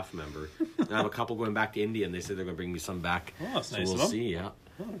same staff member. And I have a couple going back to India, and they said they're going to bring me some back. Oh, that's so nice we'll of them. see. Yeah.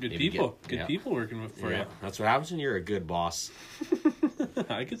 Oh, good Maybe people. yeah. People working with for Yeah, that's what happens when you're a good boss. you.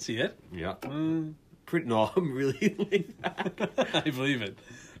 I could see it. Yeah. Pretty. No, I'm really like that. I believe it.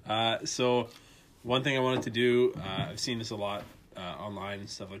 So, one thing I wanted to do, I've seen this a lot online and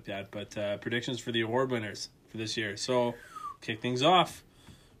stuff like that, but predictions for the award winners for this year. So, kick things off.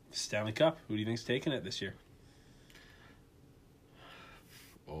 Stanley Cup. Who do you think's taking it this year?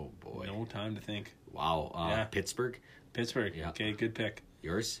 Oh boy. No time to think. Wow. Yeah. Pittsburgh. Pittsburgh. Yeah. Okay, good pick.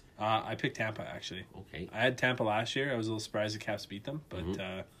 Yours? I picked Tampa, actually. Okay. I had Tampa last year. I was a little surprised the Caps beat them, but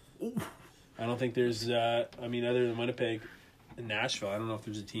I don't think there's, other than Winnipeg and Nashville, I don't know if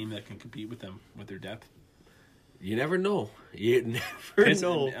there's a team that can compete with them with their depth. You never know. You never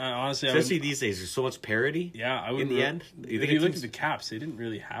know. Honestly, Especially these days, there's so much parity. yeah, I would. in the end, If you look at the Caps, they didn't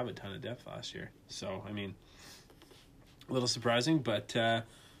really have a ton of depth last year. So, I mean, a little surprising, but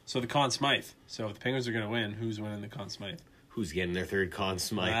so the Conn Smythe. So if the Penguins are going to win, who's winning the Conn Smythe? Who's getting their third Conn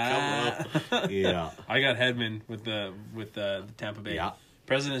Smythe? Come on. Yeah. I got Hedman with the Tampa Bay. Yeah.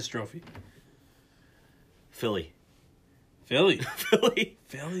 President's Trophy. Philly. Philly.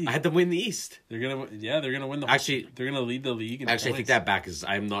 I had them win the East. They're gonna win the. Actually, they're gonna lead the league. I take that back because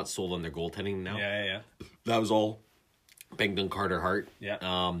I'm not sold on their goaltending now. Yeah. That was all Bington, Carter, Hart. Yeah.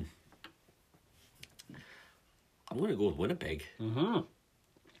 I'm gonna go with Winnipeg. Mm-hmm.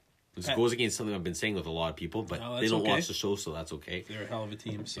 This goes against something I've been saying with a lot of people, but Oh, they don't okay. watch the show, so that's okay. They're a hell of a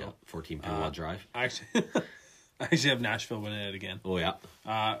team. So Yeah, 14 people on drive. I actually have Nashville winning it again. Oh yeah,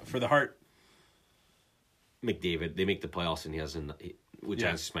 For the Hart, McDavid. They make the playoffs, and he hasn't. Which Yeah.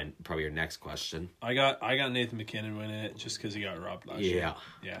 answers probably your next question. I got Nathan McKinnon winning it just because he got robbed last year.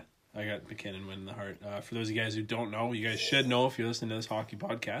 Yeah. I got McKinnon winning the Hart. For those of you guys who don't know, you guys should know if you're listening to this hockey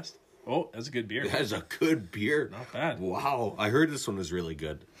podcast. Oh, that's a good beer. That is a good beer. Not bad. Wow, I heard this one is really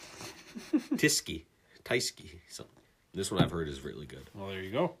good. Tyskie. So this one I've heard is really good. Well, there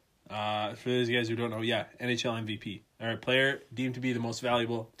you go. For those of you guys who don't know, NHL MVP. All right, player deemed to be the most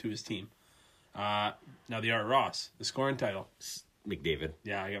valuable to his team. Now the Art Ross, the scoring title. McDavid.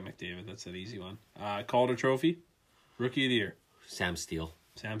 Yeah, I got McDavid. That's an easy one. Calder Trophy, Rookie of the Year. Sam Steele.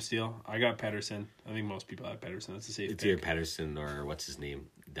 Sam Steele. I got Pedersen. I think most people have Pedersen. That's a safe It's pick. either Pedersen or what's his name?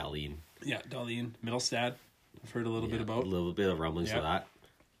 Dahlin. Yeah, Dahlin. Middlestad. I've heard a little bit about. A little bit of rumblings Yeah. of that.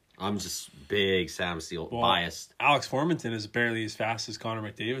 I'm just big Sam Steele biased. Alex Formanton is barely as fast as Connor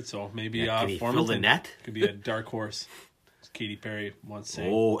McDavid, so maybe Can he Formanton fill the net? could be a dark horse. As Katy Perry once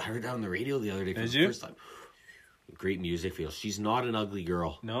saying. Oh, I heard that on the radio the other day for Did the you? first time. Great music feel. She's not an ugly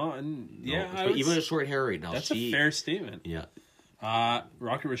girl. No, and No, yeah, I but would even s- with short hair right now. that's a fair statement. Yeah,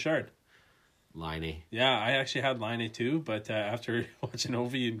 Rocket Richard. Line. Yeah, I actually had Line too, but after watching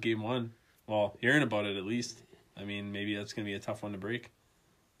Ovi in Game 1, well, hearing about it at least, I mean, maybe that's going to be a tough one to break.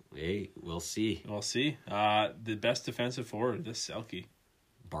 Hey, we'll see. We'll see. The best defensive forward, this Selke.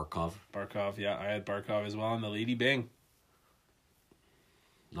 Barkov, Barkov, yeah, I had Barkov as well, and the Lady Bang.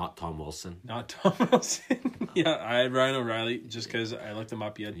 not Tom Wilson. Not Tom Wilson. Yeah, I had Ryan O'Reilly just because I looked him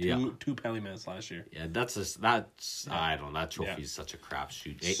up. He had two penalty minutes last year. Yeah, that's I don't know. That trophy is such a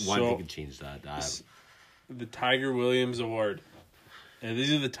crapshoot. One So- thing could change that. The Tiger Williams Award. And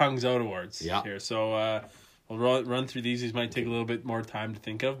these are the Tongues Out Awards Yeah. here. So we'll run through these. These might take a little bit more time to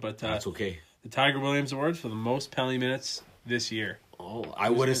think of, but That's okay. the Tiger Williams Award for the most penalty minutes this year. Oh, I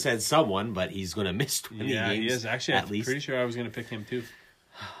would have said someone, but he's going to miss 20 Yeah, games. he is. Actually, at I'm least. pretty sure I was going to pick him too.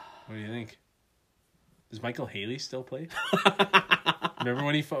 What do you think? Does Michael Haley still play? Remember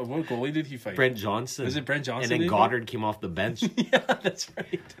when he fought? What goalie did he fight? Brent Johnson. Was it Brent Johnson? And then they Goddard came off the bench. yeah, that's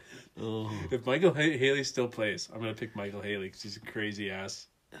right. Oh. If Michael Haley still plays, I'm going to pick Michael Haley because he's a crazy ass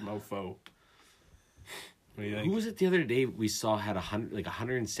mofo. What do you think? Who was it the other day we saw had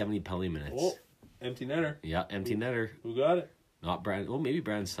 170 penalty minutes? Oh, empty netter. Yeah, empty netter. Who got it? Not Brad. Oh, maybe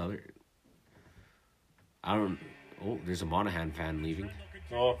Brad Sutter. I don't. Oh, there's a Monahan fan leaving.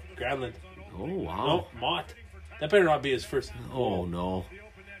 Oh, Granlund. Oh wow. No, Mott. That better not be his first. Oh no.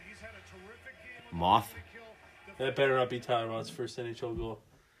 Moth. That better not be Tyler Mott's first NHL goal.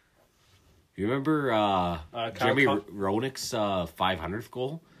 You remember Kyle Jeremy Con- Roenick's 500th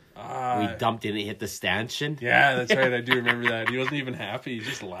goal? We dumped in and hit the stanchion. Yeah, that's right. I do remember that. He wasn't even happy. He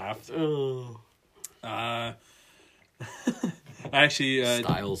just laughed. Oh. I actually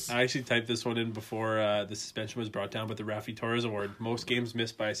Styles. I actually typed this one in before the suspension was brought down, but the Rafi Torres Award, most games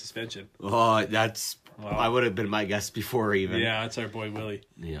missed by a suspension. Oh, that's. Wow. I would have been my guess before even. Yeah, that's our boy Willie.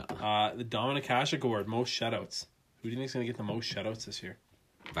 Yeah. The Dominik Hasek Award, most shutouts. Who do you think's going to get the most shutouts this year?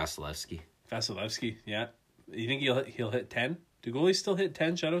 Vasilevsky. Vasilevsky, yeah. You think he'll hit 10? Do goalies still hit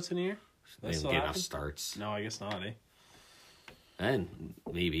 10 shutouts in a year? They That don't still get enough happen? starts. No, I guess not, eh? And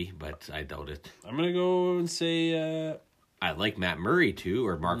maybe, but I doubt it. I'm going to go and say I like Matt Murray too,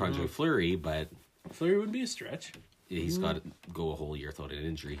 or Marc-Andre Fleury, but Fleury would be a stretch. he's got to go a whole year without an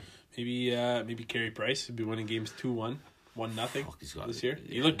injury. Maybe Carey Price would be winning games 2-1, 1-0 He's got this it. year.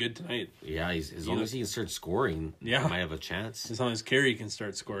 He looked good tonight. Yeah, as long as he can start scoring, Yeah. he might have a chance. As long as Carey can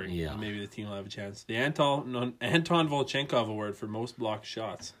start scoring, Yeah. maybe the team will have a chance. The Anton Volchenkov Award for most blocked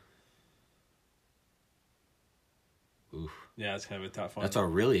shots. Oof. Yeah, it's kind of a tough one. That's a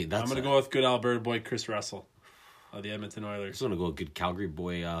really. That's I'm going to go with good Alberta boy Chris Russell of the Edmonton Oilers. Just want to go with good Calgary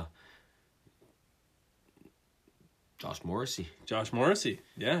boy, Josh Morrissey. Josh Morrissey.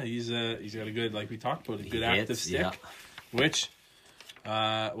 Yeah, he's got a good, like we talked about, a good active hits, stick. yeah. Which,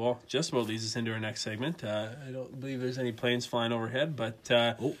 just about leads us into our next segment. I don't believe there's any planes flying overhead, but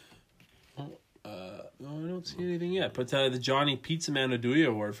no, I don't see anything yet. But the Johnny Pizza Man Oduya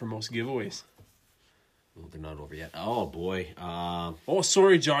Award for most giveaways. Oh, they're not over yet. Oh boy. Oh,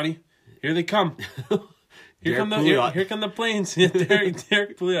 sorry, Johnny. Here they come. Here Derek come the Pouliot. here come the planes. Yeah,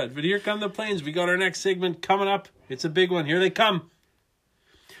 Derek Pouliot. But here come the planes. We got our next segment coming up. It's a big one. Here they come.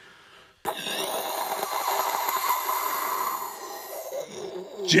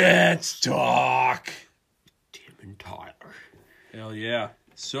 Jets talk. Tim and Tyler. Hell yeah.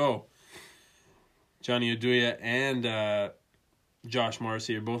 So, Johnny Oduya and Josh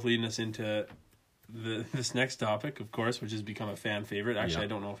Morrissey are both leading us into this next topic, of course, which has become a fan favorite. Actually, Yeah. I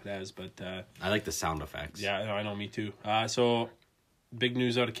don't know if it has, but I like the sound effects. yeah, I know, me too. So, big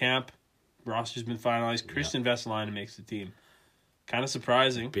news out of camp. Roster's been finalized. Christian Vesalainen makes the team. Kind of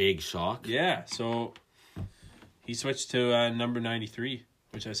surprising. Big shock. Yeah, so he switched to number 93,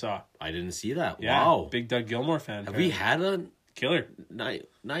 which I saw. I didn't see that. Yeah, Wow. big Doug Gilmore fan. Have we had a Killer.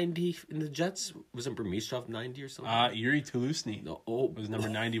 90 in the Jets? Wasn't Bermistov 90 or something? Yuri Toulousny No. Oh, was number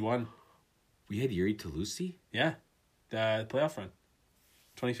 91. we had Yuri Toulousy? Yeah, the playoff run,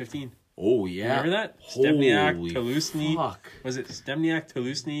 2015. Oh, yeah. Remember that? Holy Stempniak, Toulousny. fuck. Was it Stempniak,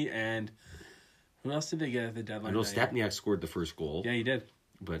 Toulousny, and who else did they get at the I deadline? know that year? Stepniak scored the first goal. Yeah, he did.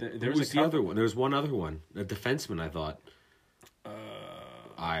 But there who was was a the couple- other one? There was one other one. A defenseman, I thought.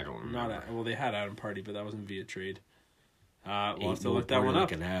 I don't remember. Well, they had Adam Party, but that wasn't via trade. We'll have Ain't to no look that party one like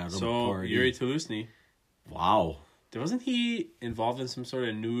up. an Adam So Party. Yuri Toulousny, Wow. wasn't he involved in some sort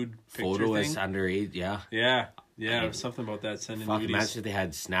of nude picture Photo thing? as underage, yeah. Yeah, there was something about that. Sending Fuck, nudies. imagine if they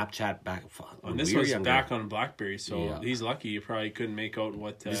had Snapchat back. And this was back on BlackBerry, so Yeah. he's lucky. You probably couldn't make out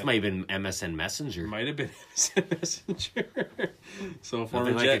what. This might have been MSN Messenger. might have been Messenger. So former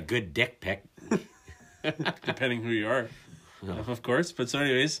Nothing like Jet, a good dick pic. depending who you are, of course. But so,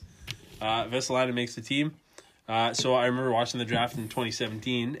 anyways, Vesalainen makes the team. So I remember watching the draft in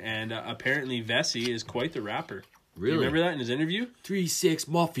 2017, and apparently Vessi is quite the rapper. Really? You remember that in his interview? 3-6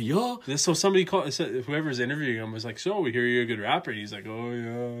 Mafia. So somebody called, whoever's interviewing him was like, "So we hear you're a good rapper." And he's like, "Oh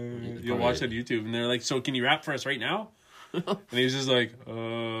yeah, you'll watch on YouTube." And they're like, "So can you rap for us right now?" And he was just like,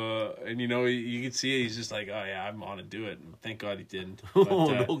 and you can see it. He's just like, "Oh yeah, I'm on to do it." And thank God he didn't. But, Oh,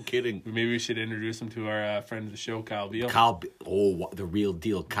 no kidding. maybe we should introduce him to our friend of the show, Kyle Beal. The real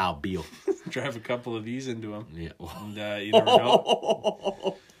deal, Kyle Beal. Drive a couple of these into him, Yeah. and you never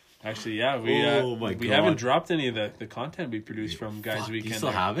know. Actually, yeah, Oh, my we God. haven't dropped any of the content we produced from Guys Fuck, do Weekend. you still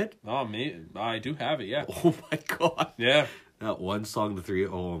have it? Oh, I do have it. Yeah, Oh my god. yeah. That one song, the three.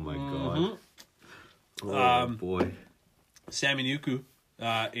 Oh my god. Oh Um, boy. Sammy Nuku,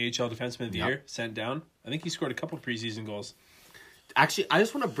 AHL Defenseman of the Yep. Year, sent down. I think he scored a couple preseason goals. Actually, I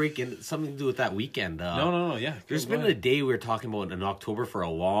just want to break in something to do with that weekend. No, yeah. There's Go been a ahead. day we were talking about in October for a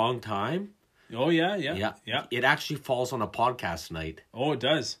long time. Oh, yeah. Yeah. It actually falls on a podcast night. Oh, it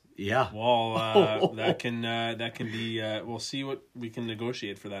does. Yeah. Well, that can be. We'll see what we can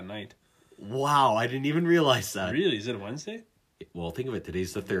negotiate for that night. Wow, I didn't even realize that. Really? Is it a Wednesday? Well, think of it.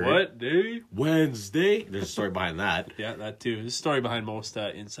 Today's the 3rd. What, dude? Wednesday. There's a story behind that. Yeah, that too. There's a story behind most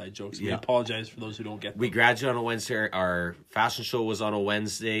inside jokes. We Yeah. apologize for those who don't get them. We graduated on a Wednesday. Our fashion show was on a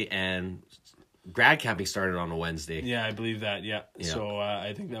Wednesday, and grad camping started on a Wednesday. Yeah, I believe that. Yeah. Yeah. So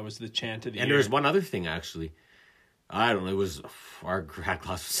I think that was the chant of the And year. there was one other thing, actually. I don't know. It was our grad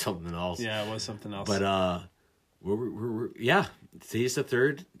class was something else. Yeah, it was something else. But we're yeah. Today's the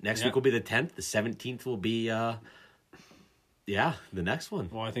 3rd. Next Yeah. week will be the 10th. The 17th will be the next one.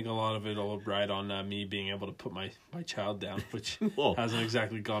 Well, I think a lot of it will ride on me being able to put my child down, which Whoa. hasn't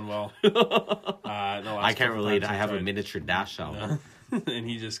exactly gone well. I can't relate. I have a miniature dash out. And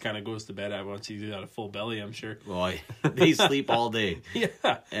he just kind of goes to bed at once he's got a full belly, I'm sure. Boy, they sleep all day, Yeah.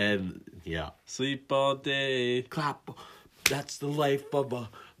 and yeah. Sleep all day. Clap. That's the life of a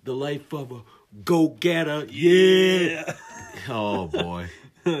go getter. Yeah. Oh boy.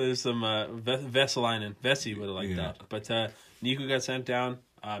 There's some Vesalainen. Vessi would have liked that. But Niku got sent down.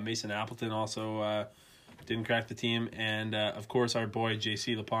 Mason Appleton also didn't crack the team. And, of course, our boy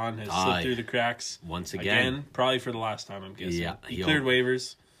J.C. Lapon has slipped through the cracks. Once again. Probably for the last time, I'm guessing. Yeah, He cleared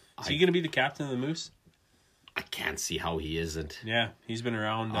waivers. Is he going to be the captain of the Moose? I can't see how he isn't. Yeah, he's been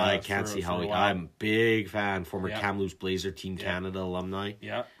around. I can't see how for a he. while. I'm a big fan. Former Yeah. Kamloops Blazer, Team Canada alumni.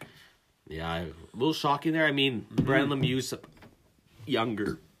 Yeah. Yeah, a little shocking there. I mean, Brandon Lemieux's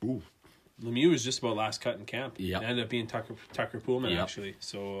younger. Ooh. Lemieux was just about last cut in camp. Yeah. It ended up being Tucker Pullman, Yep. actually.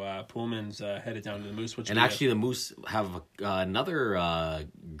 So Pullman's headed down to the Moose. Which And actually, the Moose have another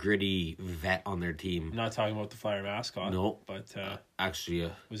gritty vet on their team. I'm not talking about the Flyer mascot. No. But Actually,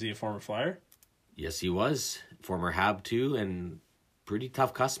 was he a former Flyer? yes, he was. Former Hab, too, and pretty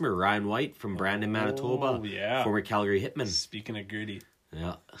tough customer. Ryan White from Brandon, Manitoba. yeah. Former Calgary Hitman. Speaking of gritty.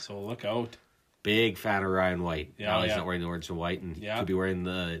 Yeah. So look out. Big fan of Ryan White. Yeah, Now he's yeah. not wearing the orange and white, and Yeah. he could be wearing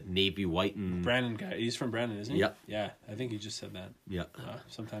the navy white and Brandon guy. He's from Brandon, isn't he? Yep. Yeah, I think he just said that. yeah.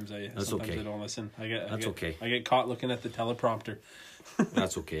 Sometimes I That's okay. I don't listen. That's okay. I get caught looking at the teleprompter.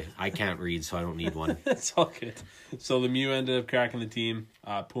 That's okay. I can't read, so I don't need one. It's all good. So Lemieux ended up cracking the team.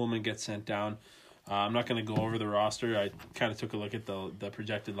 Pullman gets sent down. I'm not going to go over the roster. I kind of took a look at the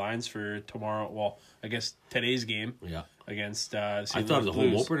projected lines for tomorrow. Well, I guess today's game Yeah. against I St. thought Louis the home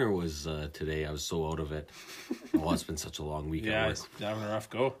Blues. opener was today. I was so out of it. Oh, it's been such a long week Yeah, at it's work. having a rough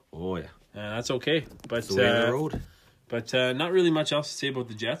go. Oh yeah. And that's okay. But It's the way of the road. But not really much else to say about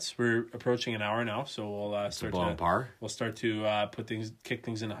the Jets. We're approaching an hour now, so we'll start about on par. We'll start to kick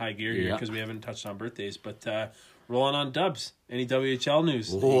things into high gear here Yeah. because we haven't touched on birthdays. But rolling on Dubs. Any WHL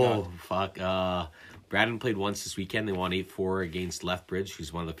news? that you Oh got? fuck. Brandon played once this weekend. They won 8-4 against Lethbridge,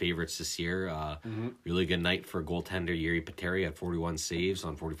 who's one of the favorites this year. Really good night for goaltender Yuri Pateri at 41 saves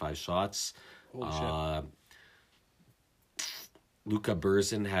on 45 shots. Holy shit. Luca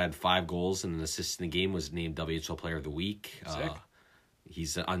Burzin had 5 goals and an assist in the game, was named WHL Player of the Week. Sick.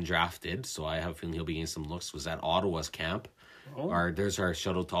 He's undrafted, so I have a feeling he'll be getting some looks. Was at Ottawa's camp. Oh. There's our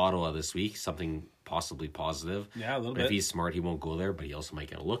shout out to Ottawa this week. Something possibly positive. Yeah, a little But bit. if he's smart, he won't go there, but he also might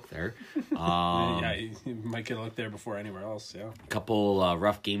get a look there. Yeah, you might get a look there before anywhere else. Yeah. A couple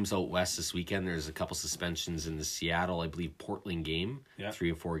rough games out west this weekend. There's a couple suspensions in the Seattle, I believe, Portland game. Yeah.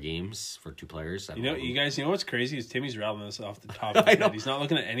 3 or 4 games for 2 players. I You don't know, know. you guys. You know what's crazy is Timmy's rattling this off the top of his head. He's not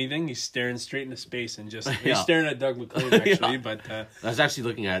looking at anything. He's staring straight into space and just he's Yeah. staring at Doug McLean actually. Yeah. But I was actually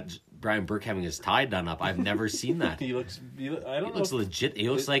looking at Brian Burke having his tie done up. I've never seen that. he looks. I don't He know. looks legit. He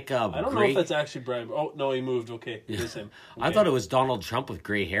looks like I don't know if that's actually Brian. Oh no, he moved. Okay, it is him. I Okay. thought it was Donald Trump with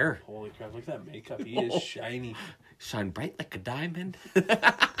gray hair. Holy crap! Look at that makeup. He is shiny. Shine bright like a diamond.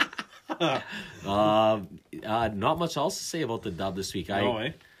 Not much else to say about the dub this week.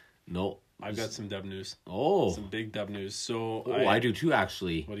 No. I've got some dub news. Oh. Some big dub news. So I do too,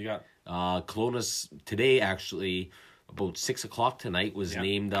 actually. What do you got? Kelowna's today, actually, about 6 o'clock tonight, was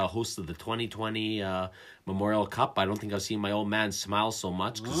named host of the 2020 Memorial Cup. I don't think I've seen my old man smile so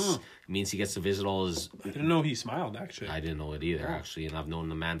much because it means he gets to visit all his. I didn't know he smiled. Actually, I didn't know it either, actually, and I've known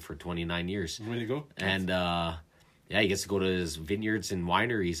the man for 29 years. way to go. And he gets to go to his vineyards and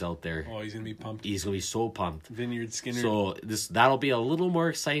wineries out there. Oh, he's gonna be pumped. He's gonna be so pumped. Vineyard Skinner. So that'll be a little more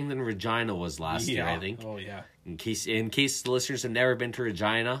exciting than Regina was last year, I think. Oh yeah. In case the listeners have never been to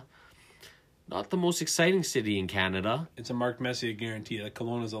Regina, not the most exciting city in Canada. It's a Mark Messier guarantee that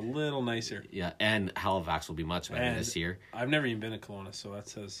Kelowna's a little nicer. Yeah, and Halifax will be much better And this year. I've never even been to Kelowna, so that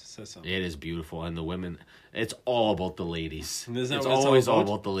says something. It is beautiful, and the women. It's all about the ladies. Isn't that It's what always all about?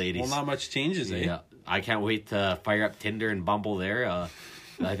 about the ladies. Well, not much changes, eh? Yeah, I can't wait to fire up Tinder and Bumble there.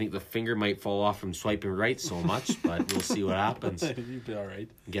 I think the finger might fall off from swiping right so much, but we'll see what happens. You'd be all right.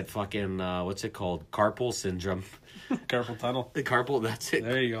 Get fucking what's it called? Carpal syndrome. Carpal tunnel. The carpal. That's it.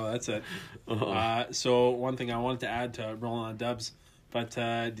 There you go. That's it. So one thing I wanted to add to rolling on Dubs, but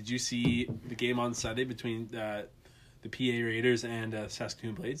did you see the game on Sunday between the PA Raiders and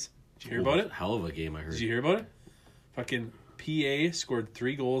Saskatoon Blades? Did you hear about it? Hell of a game, I heard. Did you hear about it? Fucking PA scored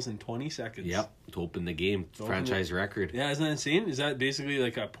 3 goals in 20 seconds. Yep, to open the game, franchise record. Yeah, isn't that insane? Is that basically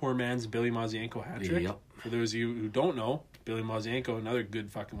like a poor man's Billy Mazienko hat trick? Yep. For those of you who don't know, Billy Mazienko, another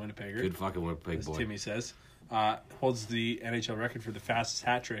good fucking Winnipegger. Good fucking Winnipeg as boy. Timmy says, holds the NHL record for the fastest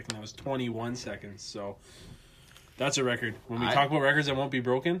hat trick, and that was 21 seconds. So that's a record. When we talk about records that won't be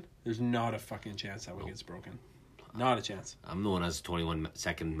broken, there's not a fucking chance that one gets broken. Not a chance. I'm known as a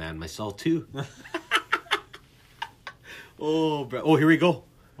 21-second man myself too. Oh, here we go.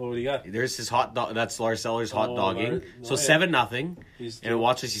 What do you got? There's his hot dog. That's Lars Seller's hot dogging. Lars- So yeah. 7-0, He's and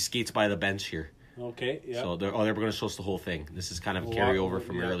watch as he skates by the bench here. Okay, yeah. So they're going to show us the whole thing. This is kind of a carryover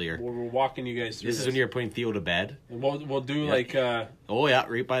from earlier. We're walking you guys through This is when you're putting Theo to bed. And we'll do like Oh yeah,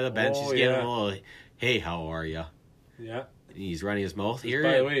 right by the bench. Oh, He's getting yeah. a little. Hey, how are you? yeah. He's running his mouth here.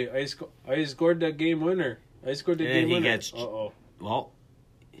 By the way, I scored that game winner. I scored the And game he winner. gets- Uh-oh. Well,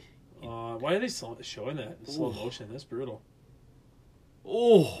 Why are they showing that in slow motion? That's brutal.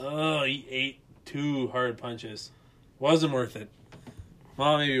 oh, He ate 2 hard punches. Wasn't worth it.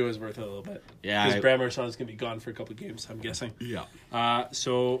 Well, maybe it was worth it a little bit. Yeah, Because Brad Marchand's going to be gone for a couple of games, I'm guessing. yeah.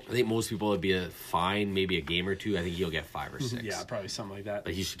 So, I think most people would be a fine, maybe a game or 2. I think he'll get 5 or 6. yeah, probably something like that.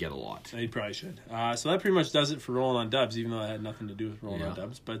 But he should get a lot. He probably should. So that pretty much does it for Rolling on Dubs, even though that had nothing to do with Rolling on Yeah.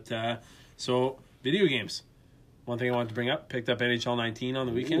 Dubs. But, so, video games. One thing I wanted to bring up, picked up NHL 19 on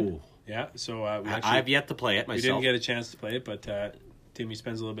the weekend. Ooh. Yeah, so we actually... I've yet to play it We myself. didn't get a chance to play it, but Timmy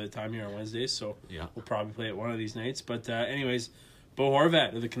spends a little bit of time here on Wednesdays, so Yeah. we'll probably play it one of these nights. But anyways, Bo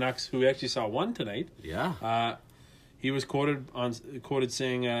Horvat of the Canucks, who we actually saw one tonight, Yeah. he was quoted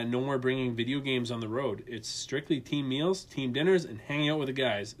saying, "No more bringing video games on the road. It's strictly team meals, team dinners, and hanging out with the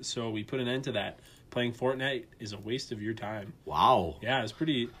guys. So we put an end to that. Playing Fortnite is a waste of your time." Wow. Yeah, it's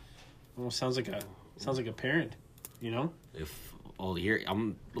pretty. Almost sounds like a parent, you know. Here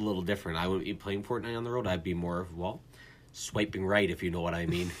I'm a little different. I wouldn't be playing Fortnite on the road. I'd be more of swiping right, if you know what I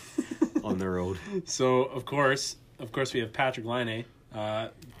mean, on the road. So of course, we have Patrick Laine,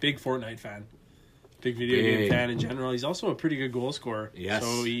 big Fortnite fan, big video game fan in general. He's also a pretty good goal scorer. Yes.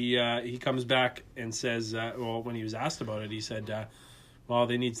 So he comes back and says, when he was asked about it, he said,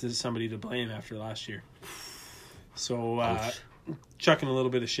 they need somebody to blame after last year. So chucking a little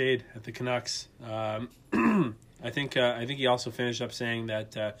bit of shade at the Canucks. I think he also finished up saying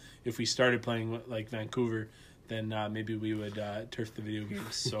that if we started playing like Vancouver, then maybe we would turf the video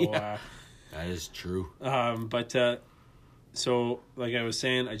games. So that is true. So like I was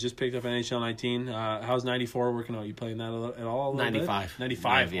saying, I just picked up NHL 19. How's 94 working out? You playing that at all? 95.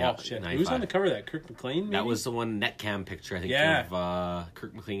 95. Yeah, Oh shit! 95. Who's on the cover of that? Kirk McLean? Maybe? That was the one netcam picture, I think, Yeah. of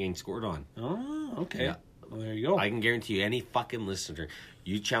Kirk McLean getting scored on. Oh, okay. Yeah. Well, there you go. I can guarantee you, any fucking listener,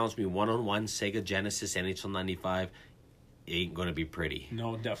 you challenge me one-on-one, Sega Genesis, NHL 95, it ain't going to be pretty.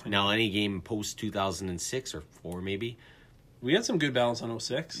 No, definitely. Now, any game post-2006 or 4 maybe, We had some good balance on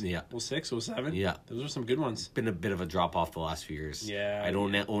 06. Yeah. 06, 07. Yeah. Those were some good ones. been a bit of a drop-off the last few years. Yeah, I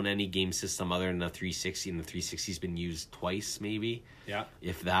don't own any game system other than the 360, and the 360's been used twice maybe. Yeah.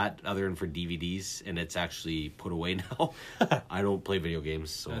 If that, other than for DVDs, and it's actually put away now. I don't play video games,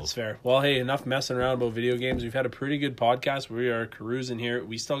 so... That's fair. Well, hey, enough messing around about video games. We've had a pretty good podcast. We are cruising here.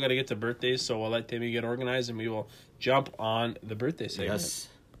 We still got to get to birthdays, so we'll let Timmy get organized, and we will jump on the birthday segment. Yes.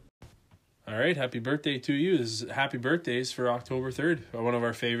 All right, happy birthday to you. This is Happy Birthdays for October 3rd, one of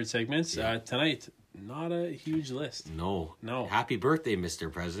our favorite segments. Yeah. Tonight, not a huge list. No. No. Happy birthday,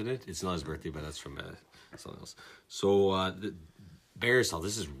 Mr. President. It's not his birthday, but that's from something else. So, the Barisal,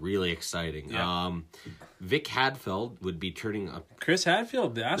 this is really exciting. Yeah. Vic Hadfield would be turning up. Chris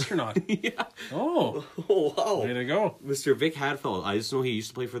Hadfield, the astronaut. Yeah. Oh, Oh, wow. way to go. Mr. Vic Hadfield. I just know he used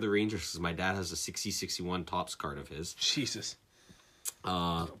to play for the Rangers because my dad has a 60-61 Topps card of his. Jesus.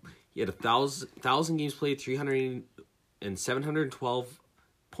 He had 1,000 games played, 300 and 712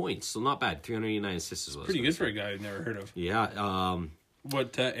 points. So not bad. 389 assists as well. Pretty good for a guy I've never heard of. Yeah.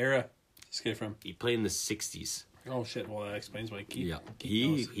 What era is this guy from? He played in the 60s. Oh, shit. Well, that explains why Keith. Yeah.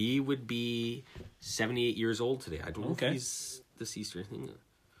 Keith knows. He would be 78 years old today. I don't know Okay. if he's deceased or anything.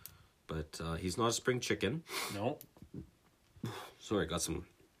 But he's not a spring chicken. No, Sorry, I got some...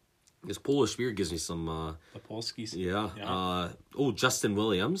 This Polish beer gives me some... the Polskis. yeah. Justin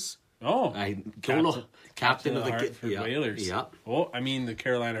Williams. Oh, I don't know. Captain of the Hartford Whalers. Yeah. Oh, I mean the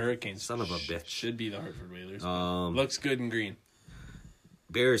Carolina Hurricanes. Son of a bitch. Should be the Hartford Whalers. Looks good in green.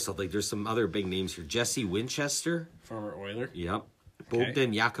 Bears, like there's some other big names here. Jesse Winchester. Former Oiler. Yep. Okay.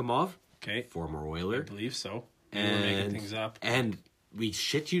 Bogdan Yakimov. Okay, Former I Oiler. believe so. We're making things up. And we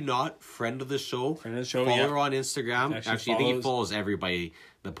shit you not, friend of the show. Friend of the show, Follow yeah. her on Instagram. Actually Actually, I think he follows- follows everybody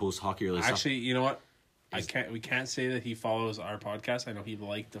that posts hockey related stuff. Actually, you know what? We can't say that he follows our podcast. I know he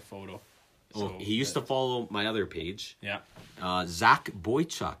liked the photo. So, he used to follow my other page. Yeah. Zach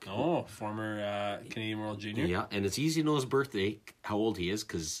Boychuk. Oh, former Canadian World Junior. Yeah, and it's easy to know his birthday, how old he is,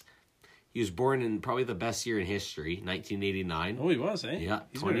 because he was born in probably the best year in history, 1989. Oh, he was, eh? Yeah,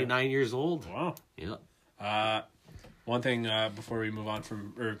 He's 29 years old. Wow. Yeah, One thing before we move on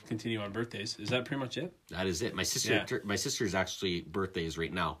continue on birthdays, is that pretty much it? that is it. My sister's actually birthday is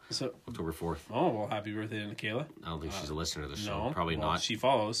right now, So, October 4th. oh, well, happy birthday to Nikayla. I don't think she's a listener to the show. No, Probably well, not. She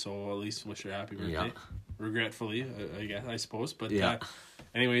follows, so we'll at least wish her a happy birthday. Yeah. Regretfully, I suppose. But Yeah.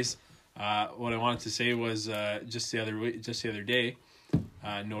 anyways, what I wanted to say was just the other day,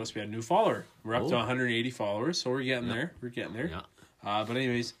 noticed we had a new follower. We're up to 180 followers, so we're getting there. We're getting there. Yeah. But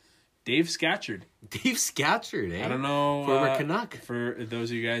anyways, Dave Scatchard. Dave Scatchard, eh? I don't know. Former Canuck. For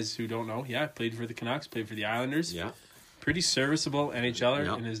those of you guys who don't know, yeah, played for the Canucks, played for the Islanders. Yeah. Pretty serviceable NHLer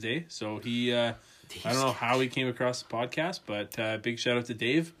Yeah. in his day. So he, I don't know how he came across the podcast, but big shout out to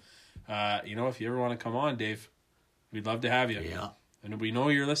Dave. If you ever want to come on, Dave, we'd love to have you. Yeah. And we know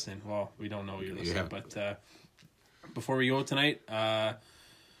you're listening. Well, we don't know you're listening, but before we go tonight,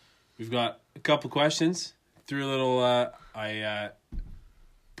 we've got a couple questions. Threw a little, I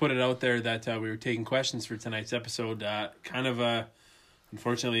put it out there that we were taking questions for tonight's episode. Kind of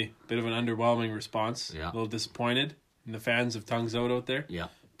unfortunately, a bit of an underwhelming response. Yeah. A little disappointed in the fans of Tongues Out there. Yeah.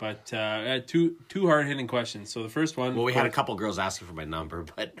 But I had two hard-hitting questions. So the first one... Well, we had a couple girls asking for my number,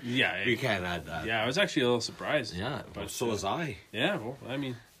 but Yeah. we can't add that. Yeah, I was actually a little surprised. Yeah, But so was I. Yeah, well, I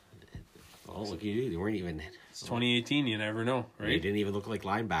mean, Oh, look at you. They weren't even... it's 2018. You never know, They right? didn't even look like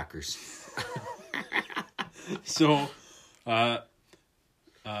linebackers. So, what's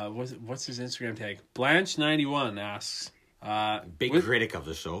his Instagram tag? Blanche91 asks. Big critic of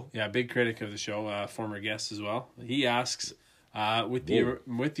the show. Yeah, big critic of the show, former guest as well. He asks, with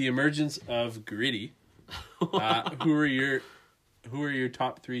the emergence of Gritty, who are your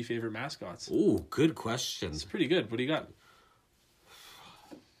top 3 favorite mascots? Oh, good question. It's pretty good. What do you got?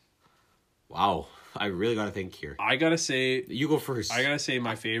 Wow, I really got to think here. I gotta say, You go first. I gotta say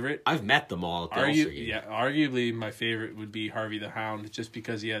my favorite. I've met them all at the Ulster game. Arguably my favorite would be Harvey the Hound, just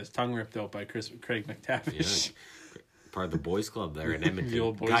because he had his tongue ripped out by Craig McTavish. Yeah. Part of the boys club there in Edmonton. The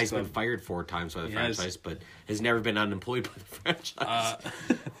old boys Guy's club. been fired 4 times by the He has. franchise, but has never been unemployed by the franchise.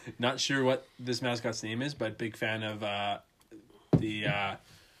 Not sure what this mascot's name is, but big fan of the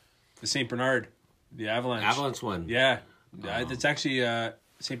Saint Bernard, the Avalanche. Avalanche one. Yeah, it's actually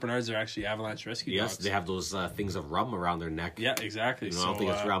Saint Bernards are actually Avalanche rescue Yes, dogs. they have those things of rum around their neck. Yeah, exactly. I don't think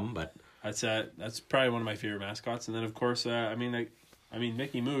it's rum, but That's probably one of my favorite mascots. And then of course, I mean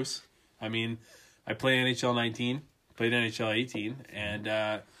Mickey Moose. I mean, I play NHL 19, played NHL 18,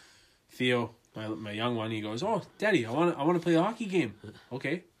 and Theo, my young one, he goes, "Oh, Daddy, I want to play a hockey game."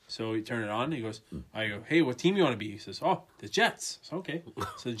 Okay, so he turned it on. He goes, I go, "Hey, what team you want to be?" He says, "Oh, the Jets." So, okay,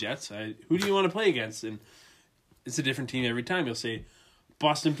 so the Jets. Who do you want to play against? And it's a different team every time. He'll say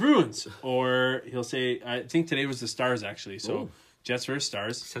Boston Bruins, or he'll say, I think today was the Stars actually. So Jets versus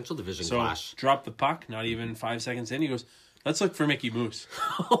Stars. Central Division So clash. drop the puck, not even 5 seconds in. He goes, "Let's look for Mickey Moose."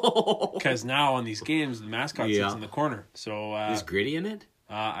 Because now on these games, the mascot sits in the corner. So Is Gritty in it?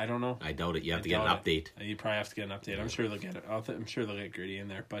 I don't know. I doubt it. You have to get an doubt update. it. You probably have to get an update. I'm sure they'll get it. I'm sure they'll get Gritty in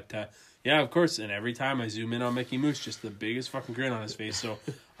there. But yeah, of course. And every time I zoom in on Mickey Moose, just the biggest fucking grin on his face. So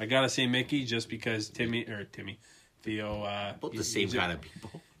I gotta say Mickey, just because Theo. Both the same kind of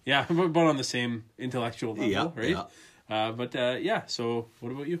people. Yeah, but on the same intellectual level, Yeah, right? yeah. But yeah. So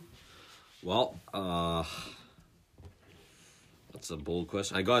what about you? Well, that's a bold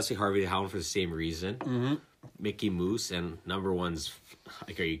question. I gotta say Harvey the Hound for the same reason. Mm-hmm. Mickey Moose, and number one's,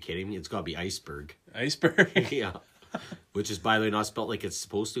 like, are you kidding me? It's gotta be Iceberg. Iceberg. Yeah. Which is, by the way, not spelled like it's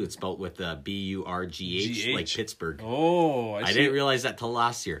supposed to. It's spelled with B-U-R-G-H, like Pittsburgh. Oh, I didn't realize that till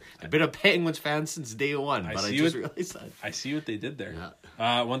last year. I've been a Penguins fan since day one, but I just realized that. I see what they did there.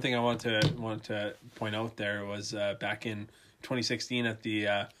 Yeah. One thing I want to point out there was back in 2016 at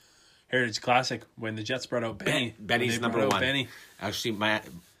the Heritage Classic when the Jets brought out Benny. Benny's They number brought out one. Benny. Actually, my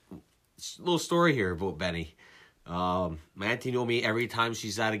little story here about Benny. My auntie told me every time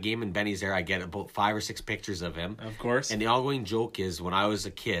she's at a game and Benny's there, I get about 5 or 6 pictures of him. Of course. And the ongoing joke is when I was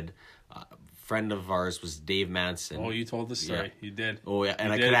a kid, a friend of ours was Dave Manson. Oh, you told the story. Yeah. You did. Oh, yeah. And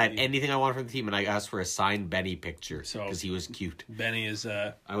You I did. could add anything I wanted from the team, and I asked for a signed Benny picture because he was cute. Benny is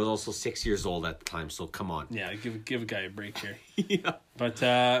I was also 6 years old at the time, so come on. yeah. Give a guy a break here. Yeah. But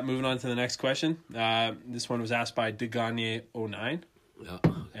moving on to the next question. This one was asked by Deganye09, Yeah.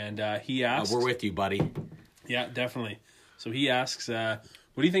 and he asked. We're with you, buddy. Yeah, definitely. So he asks, what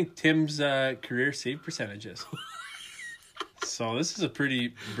do you think Tim's career save percentage is? So this is a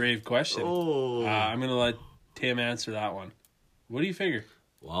pretty brave question. Oh. I'm going to let Tim answer that one. What do you figure,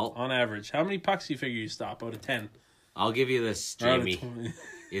 Well, on average? How many pucks do you figure you stop out of 10? I'll give you this, Or out of Jamie. 20?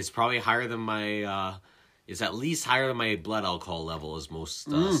 It's probably higher than my, it's at least higher than my blood alcohol level as most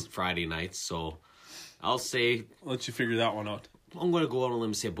Friday nights. So I'll say, Let you figure that one out. I'm going to go out on a limb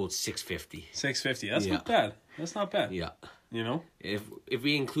and say about 650. 650. That's Yeah. not bad. That's not bad. Yeah. You know? If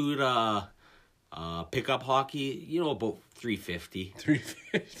we include pickup hockey, about 350.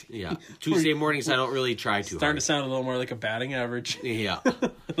 350. Yeah. Tuesday mornings, I don't really try too Starting hard. to sound a little more like a batting average. Yeah.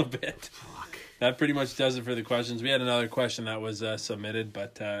 A little bit. That pretty much does it for the questions. We had another question that was submitted,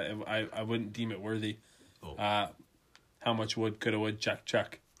 but I wouldn't deem it worthy. Oh. How much wood could a woodchuck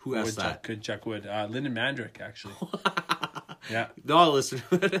chuck? Who asked Woodchuck that? Could chuck wood. Lyndon Mandrick, actually. Yeah. No, listen.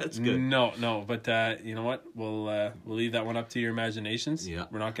 That's good. No, but you know what? We'll leave that one up to your imaginations. Yeah.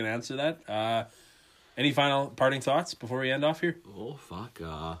 We're not going to answer that. Any final parting thoughts before we end off here? Oh, fuck.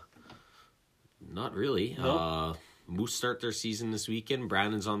 Not really. Nope. Moose start their season this weekend.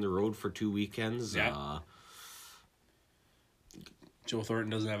 Brandon's on the road for 2 weekends. Yeah. Joe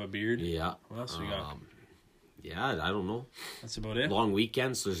Thornton doesn't have a beard. Yeah. What else we got? Yeah, I don't know. That's about it. Long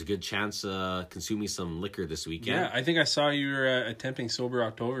weekend, so there's a good chance consuming some liquor this weekend. Yeah, I think I saw you were attempting sober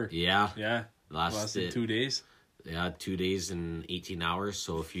October. Yeah. Yeah. Lasted 2 days. Yeah, 2 days and 18 hours.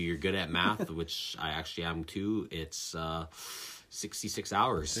 So if you're good at math, which I actually am too, it's 66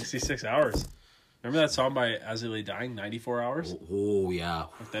 hours. 66 hours. Remember that song by As I Lay Dying, 94 Hours? Oh, yeah.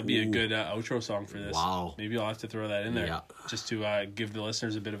 That'd be a Ooh. good outro song for this. Wow. Maybe I'll have to throw that in there. Yeah. Just to give the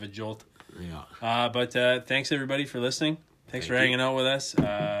listeners a bit of a jolt. Yeah. But thanks everybody for listening. Thanks for you. hanging out with us.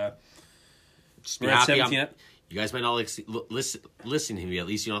 Just be We're at happy 17. you guys might not like listen to me. At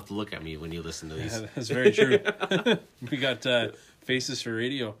least you don't have to look at me when you listen to these. Yeah, that's very true. We got faces for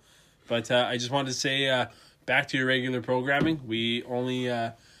radio. But I just wanted to say, back to your regular programming. We only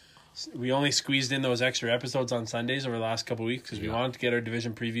squeezed in those extra episodes on Sundays over the last couple of weeks because we wanted to get our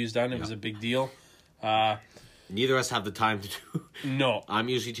division previews done. It was a big deal. Neither of us have the time to do. No. I'm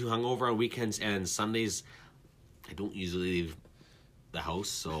usually too hungover on weekends, and Sundays I don't usually leave the house,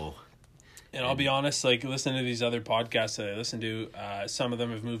 so... And I'll be honest, like, listening to these other podcasts that I listen to, some of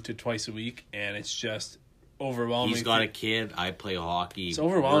them have moved to twice a week, and it's just overwhelming. He's got a kid, I play hockey. It's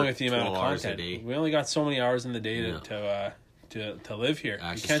overwhelming work with the amount of 12 hours content. a day. We only got so many hours in the day to live here. I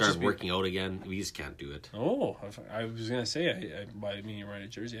You actually can't started just be... working out again. We just can't do it. Oh, I was going to say, I mean, you're wearing a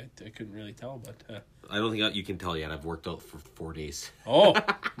jersey. I couldn't really tell, but... I don't think you can tell yet. I've worked out for 4 days. Oh,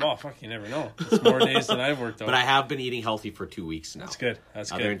 well, fuck, you never know. It's more days than I've worked out. But I have been eating healthy for 2 weeks now. That's good.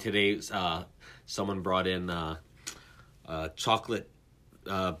 That's Other than good. today, someone brought in chocolate,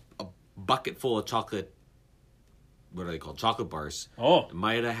 a bucket full of chocolate. What are they called? Chocolate bars. Oh.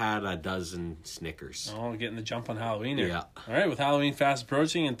 Might have had a dozen Snickers. Oh, getting the jump on Halloween here. Yeah. All right, with Halloween fast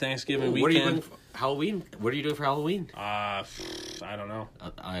approaching and Thanksgiving What are you weekend. doing for Halloween? What are you doing for Halloween? I don't know.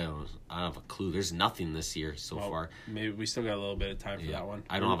 I don't have a clue. There's nothing this year so far. Maybe we still got a little bit of time for that one.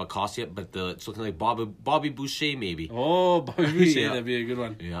 I don't have a cost yet, but it's looking like Bobby Boucher maybe. Oh, Bobby Boucher, Yeah. that'd be a good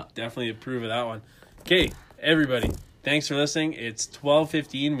one. Yeah. Definitely approve of that one. Okay, everybody. Thanks for listening. It's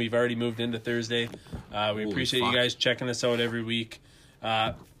 12:15. We've already moved into Thursday. We appreciate you fuck. guys checking us out every week.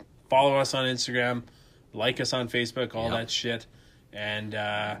 Follow us on Instagram. Like us on Facebook. All Yep. that shit. And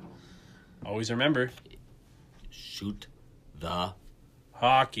always remember, Shoot the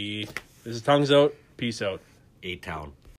hockey. This is Tongues Out. Peace out. A-Town.